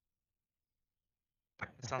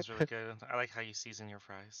 It sounds really good. I like how you season your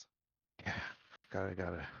fries. Yeah,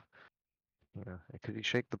 gotta. Because you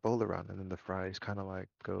shake the bowl around, and then the fries kind of like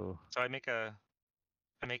go. So I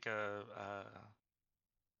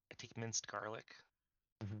take minced garlic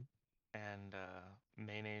and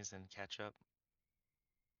mayonnaise and ketchup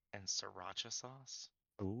and sriracha sauce.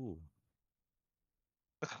 Ooh.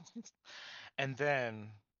 And then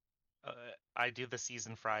I do the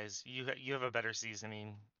seasoned fries. You have a better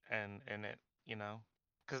seasoning and it,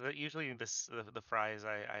 because usually the fries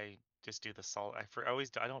I just do the salt. I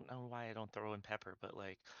don't know why I don't throw in pepper, but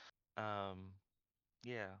like,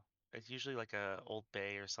 yeah, it's usually like a Old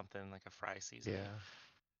Bay or something, like a fry seasoning. Yeah.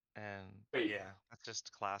 And yeah, that's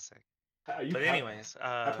just classic. But anyways,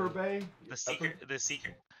 Pepper Bay. The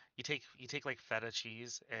secret, you take like feta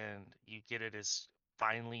cheese and you get it as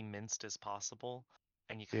finely minced as possible,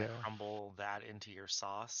 and you kind of Yeah. crumble that into your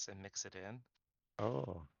sauce and mix it in,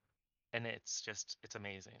 Oh, and it's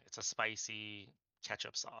amazing. It's a spicy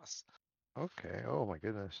ketchup sauce. okay. Oh my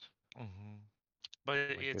goodness. Hmm But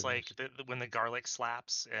Oh my it's goodness. like when the garlic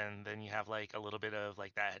slaps, and then you have like a little bit of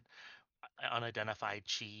like that unidentified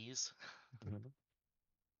cheese, Mhm.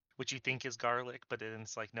 which you think is garlic, but then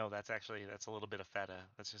it's like, no, that's a little bit of feta.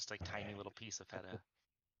 That's just like tiny little piece of feta.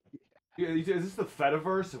 Yeah, is this the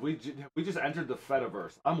Fediverse? Have we just entered the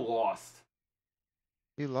Fediverse? I'm lost.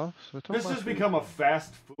 You lost? We're talking This about has food. become a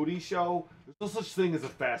fast foodie show. There's no such thing as a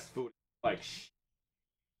fast food. Like,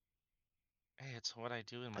 Hey, it's what I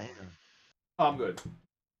do in my Damn. life. I'm good.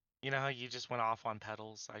 You know how you just went off on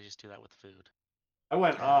pedals? I just do that with food. I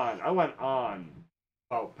went on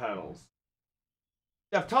about pedals.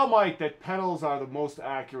 Jeff, tell Mike that pedals are the most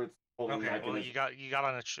accurate scrolling Okay, well mechanism. you got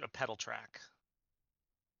on a pedal track.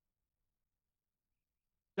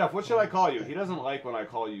 Jeff, what should I call you? He doesn't like when I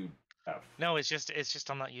call you Jeff. No, it's just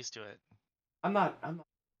I'm not used to it. I'm not.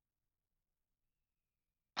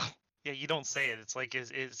 Yeah, you don't say it. It's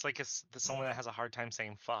like someone that has a hard time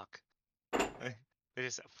saying fuck. They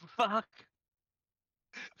just fuck.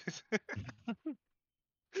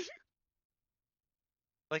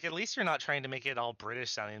 Like, at least you're not trying to make it all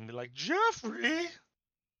British sounding and be like, Joffrey!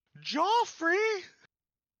 Joffrey!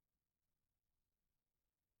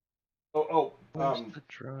 Where's the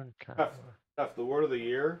drone camera? Jeff, the word of the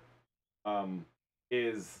year,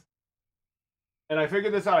 is, and I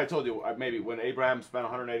figured this out. I told you maybe when Abraham spent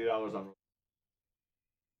 $180 on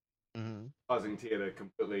Mm-hmm. causing Tia to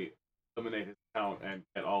completely eliminate his account and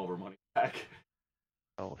get all of her money back.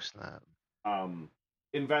 Oh snap!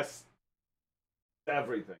 Invest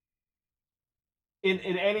everything in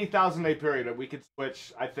any 1,000-day period. We could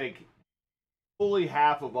switch. I think fully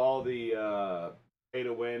half of all the pay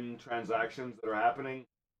to win transactions that are happening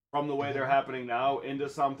from the way they're happening now into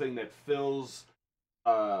something that fills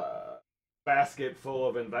a basket full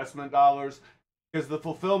of investment dollars. Because the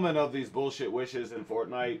fulfillment of these bullshit wishes in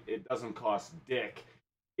Fortnite, it doesn't cost dick.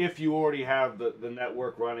 If you already have the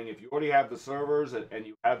network running, if you already have the servers and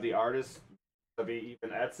you have the artists, even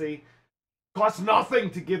Etsy, it costs nothing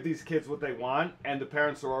to give these kids what they want, and the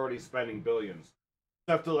parents are already spending billions.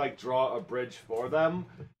 You have to like draw a bridge for them,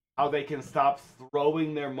 how they can stop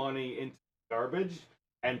throwing their money into garbage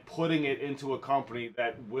and putting it into a company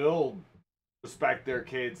that will respect their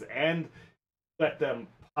kids and let them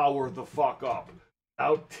power the fuck up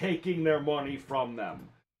without taking their money from them.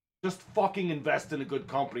 Just fucking invest in a good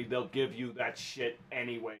company. They'll give you that shit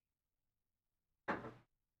anyway.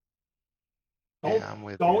 I'm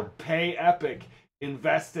with Don't you. pay Epic.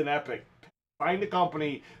 Invest in Epic. Find a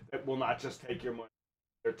company that will not just take your money.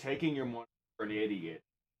 They're taking your money for an idiot.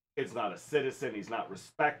 Kid's not a citizen. He's not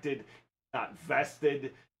respected. Not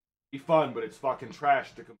vested. Be fun, but it's fucking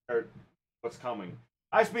trash to compare to what's coming.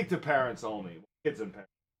 I speak to parents only. Kids and parents.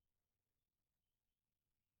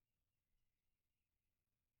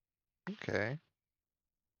 Okay.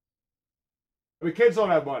 I mean, kids don't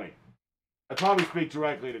have money. I probably speak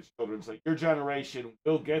directly to children. It's like, your generation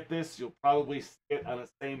will get this. You'll probably sit on the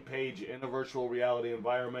same page in a virtual reality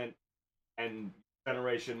environment, and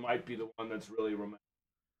generation might be the one that's really remembered.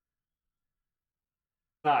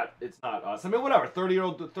 It's not us. I mean, whatever.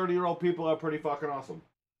 30-year-old people are pretty fucking awesome.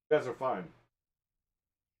 You guys are fine.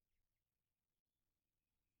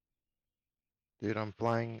 Dude, I'm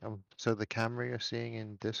flying. So the camera you're seeing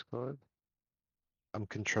in Discord, I'm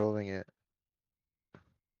controlling it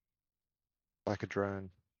like a drone.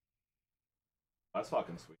 That's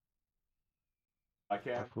fucking sweet. I How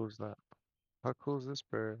can't. cool is that? How cool is this,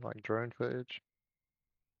 bro? Like drone footage?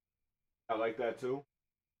 I like that too.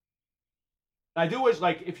 I do wish,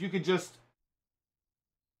 like, if you could just.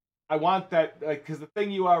 I want that, like, because the thing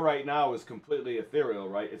you are right now is completely ethereal,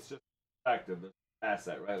 right? It's just perspective, the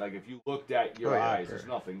asset, right? Like, if you looked at your eyes, there's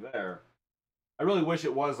nothing there. I really wish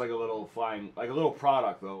it was like a little flying, like a little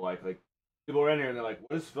product though. Like people are in here and they're like,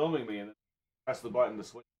 "What is filming me?" And then press the button to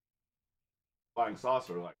switch flying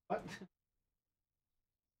saucer. Like, what?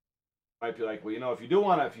 Might be like, well, if you do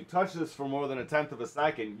want to, if you touch this for more than 1/10 of a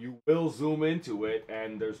second, you will zoom into it,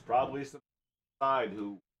 and there's probably some side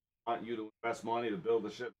who want you to invest money to build the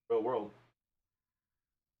shit in the real world.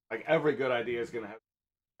 Like, every good idea is gonna have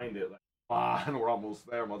behind it. Like, come on, we're almost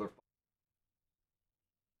there, motherfucker.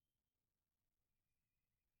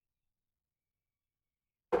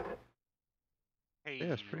 Hey,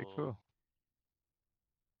 Yeah, it's pretty cool.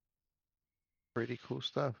 Pretty cool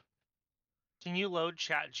stuff. Can you load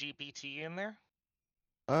Chat GPT in there?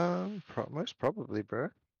 Most probably, bro.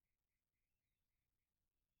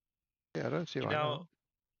 Yeah, I don't see why not.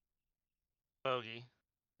 Bogey,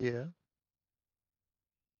 Yeah.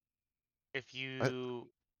 if you,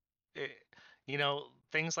 it, you know,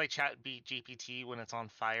 things like GPT when it's on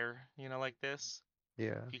fire, you know, like this.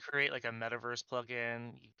 Yeah. If you create like a metaverse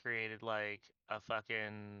plugin, you created like a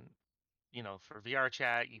fucking, you know, for VR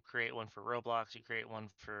chat, you create one for Roblox, you create one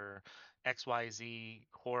for XYZ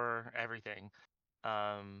core everything.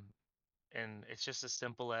 Um, and it's just as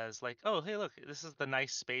simple as like, oh, hey, look, this is the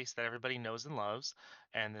nice space that everybody knows and loves,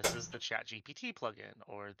 and this is the Chat GPT plugin,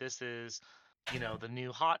 or this is, you know, the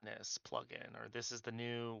new hotness plugin, or this is the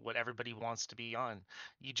new what everybody wants to be on.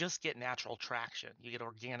 You just get natural traction. You get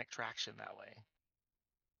organic traction that way.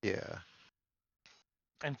 Yeah.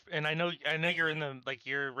 And I know you're in the like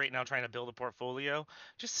you're right now trying to build a portfolio.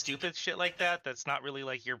 Just stupid shit like that that's not really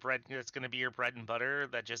like your bread that's going to be your bread and butter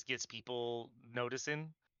that just gets people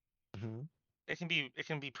noticing. Hmm. It can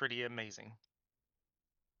be pretty amazing.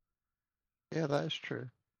 Yeah, that is true.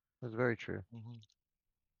 That's very true. Mm-hmm.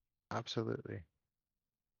 Absolutely.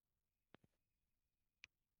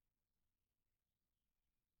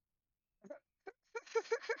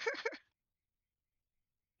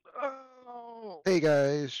 Oh, Hey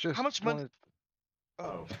guys, how just much money? wanted.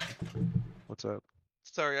 Oh, What's up?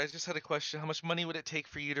 sorry, I just had a question. How much money would it take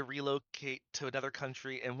for you to relocate to another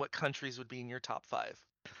country, and what countries would be in your top 5?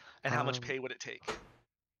 And how much Um, pay would it take?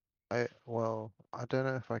 I don't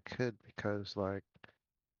know if I could because like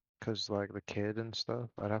the kid and stuff.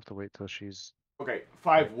 I'd have to wait till she's. Okay,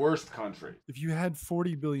 5 worst countries. If you had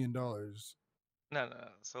 $40 billion, No.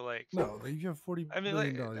 So like, no, like if you have $40 I mean, billion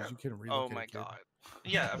like, dollars, you couldn't oh relocate a my kid. god.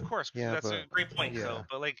 Yeah, of course. Yeah, That's a but great point, yeah, Co.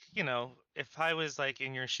 But like, you know, if I was like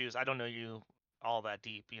in your shoes, I don't know you all that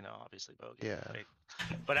deep, you know, obviously, Bogey. yeah, Right?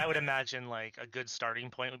 But I would imagine like a good starting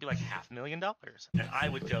point would be like $500,000, and I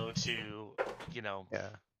would go to, you know, yeah.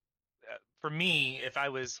 for me, if I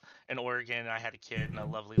was in Oregon and I had a kid and a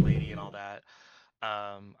lovely lady and all that,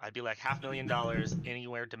 I'd be like $500,000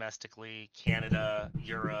 anywhere domestically, Canada,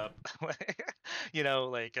 Europe, you know,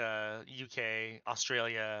 like UK,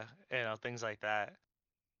 Australia, you know, things like that.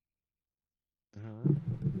 Hmm.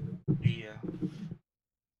 Yeah,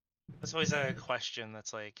 that's always a question.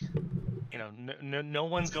 That's like, you know, no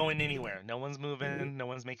one's going anywhere. No one's moving. No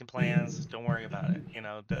one's making plans. Don't worry about it. You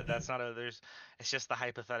know, that's not a. There's. It's just the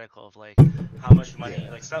hypothetical of like how much money.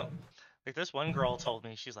 Yeah. Like like this one girl told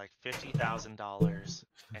me she's like $50,000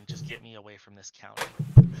 and just get me away from this county.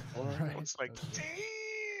 I Right. was like, That's true.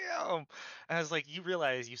 damn. And I was like, you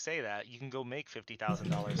realize you say that you can go make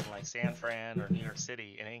 $50,000 in like San Fran or New York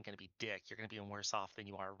City, and it ain't gonna be dick. You're gonna be worse off than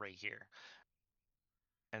you are right here.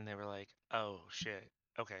 And they were like, oh shit,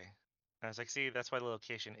 okay. And I was like, see, that's why the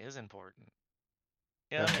location is important.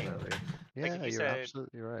 You know what I mean? Definitely. Like Yeah, if you you're said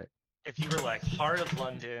absolutely right. if you were like heart of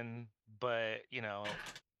London, but you know,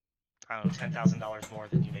 I don't know, $10,000 more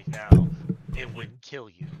than you make now, it would kill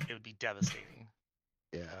you. It would be devastating.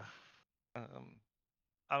 Yeah. Um,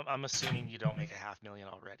 I'm assuming you don't make $500,000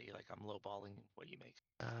 already. Like I'm lowballing what you make.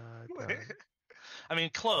 Don't. I mean,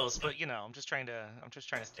 close, but you know, I'm just trying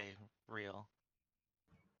to stay real.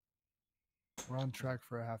 We're on track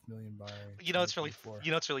for $500,000 by You know, it's really 2024.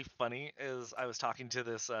 you know, what's really funny is I was talking to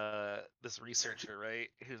this this researcher, right,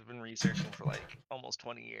 who's been researching for like almost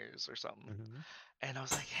 20 years or something, Hmm. and I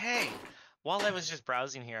was like, hey, while I was just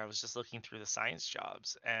browsing here, I was just looking through the science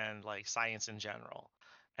jobs and like science in general,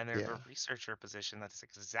 and there's Yeah. a researcher position that's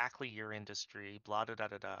exactly your industry, blah da da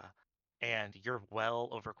da da, and you're well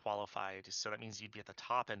overqualified, so that means you'd be at the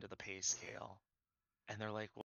top end of the pay scale, and they're like,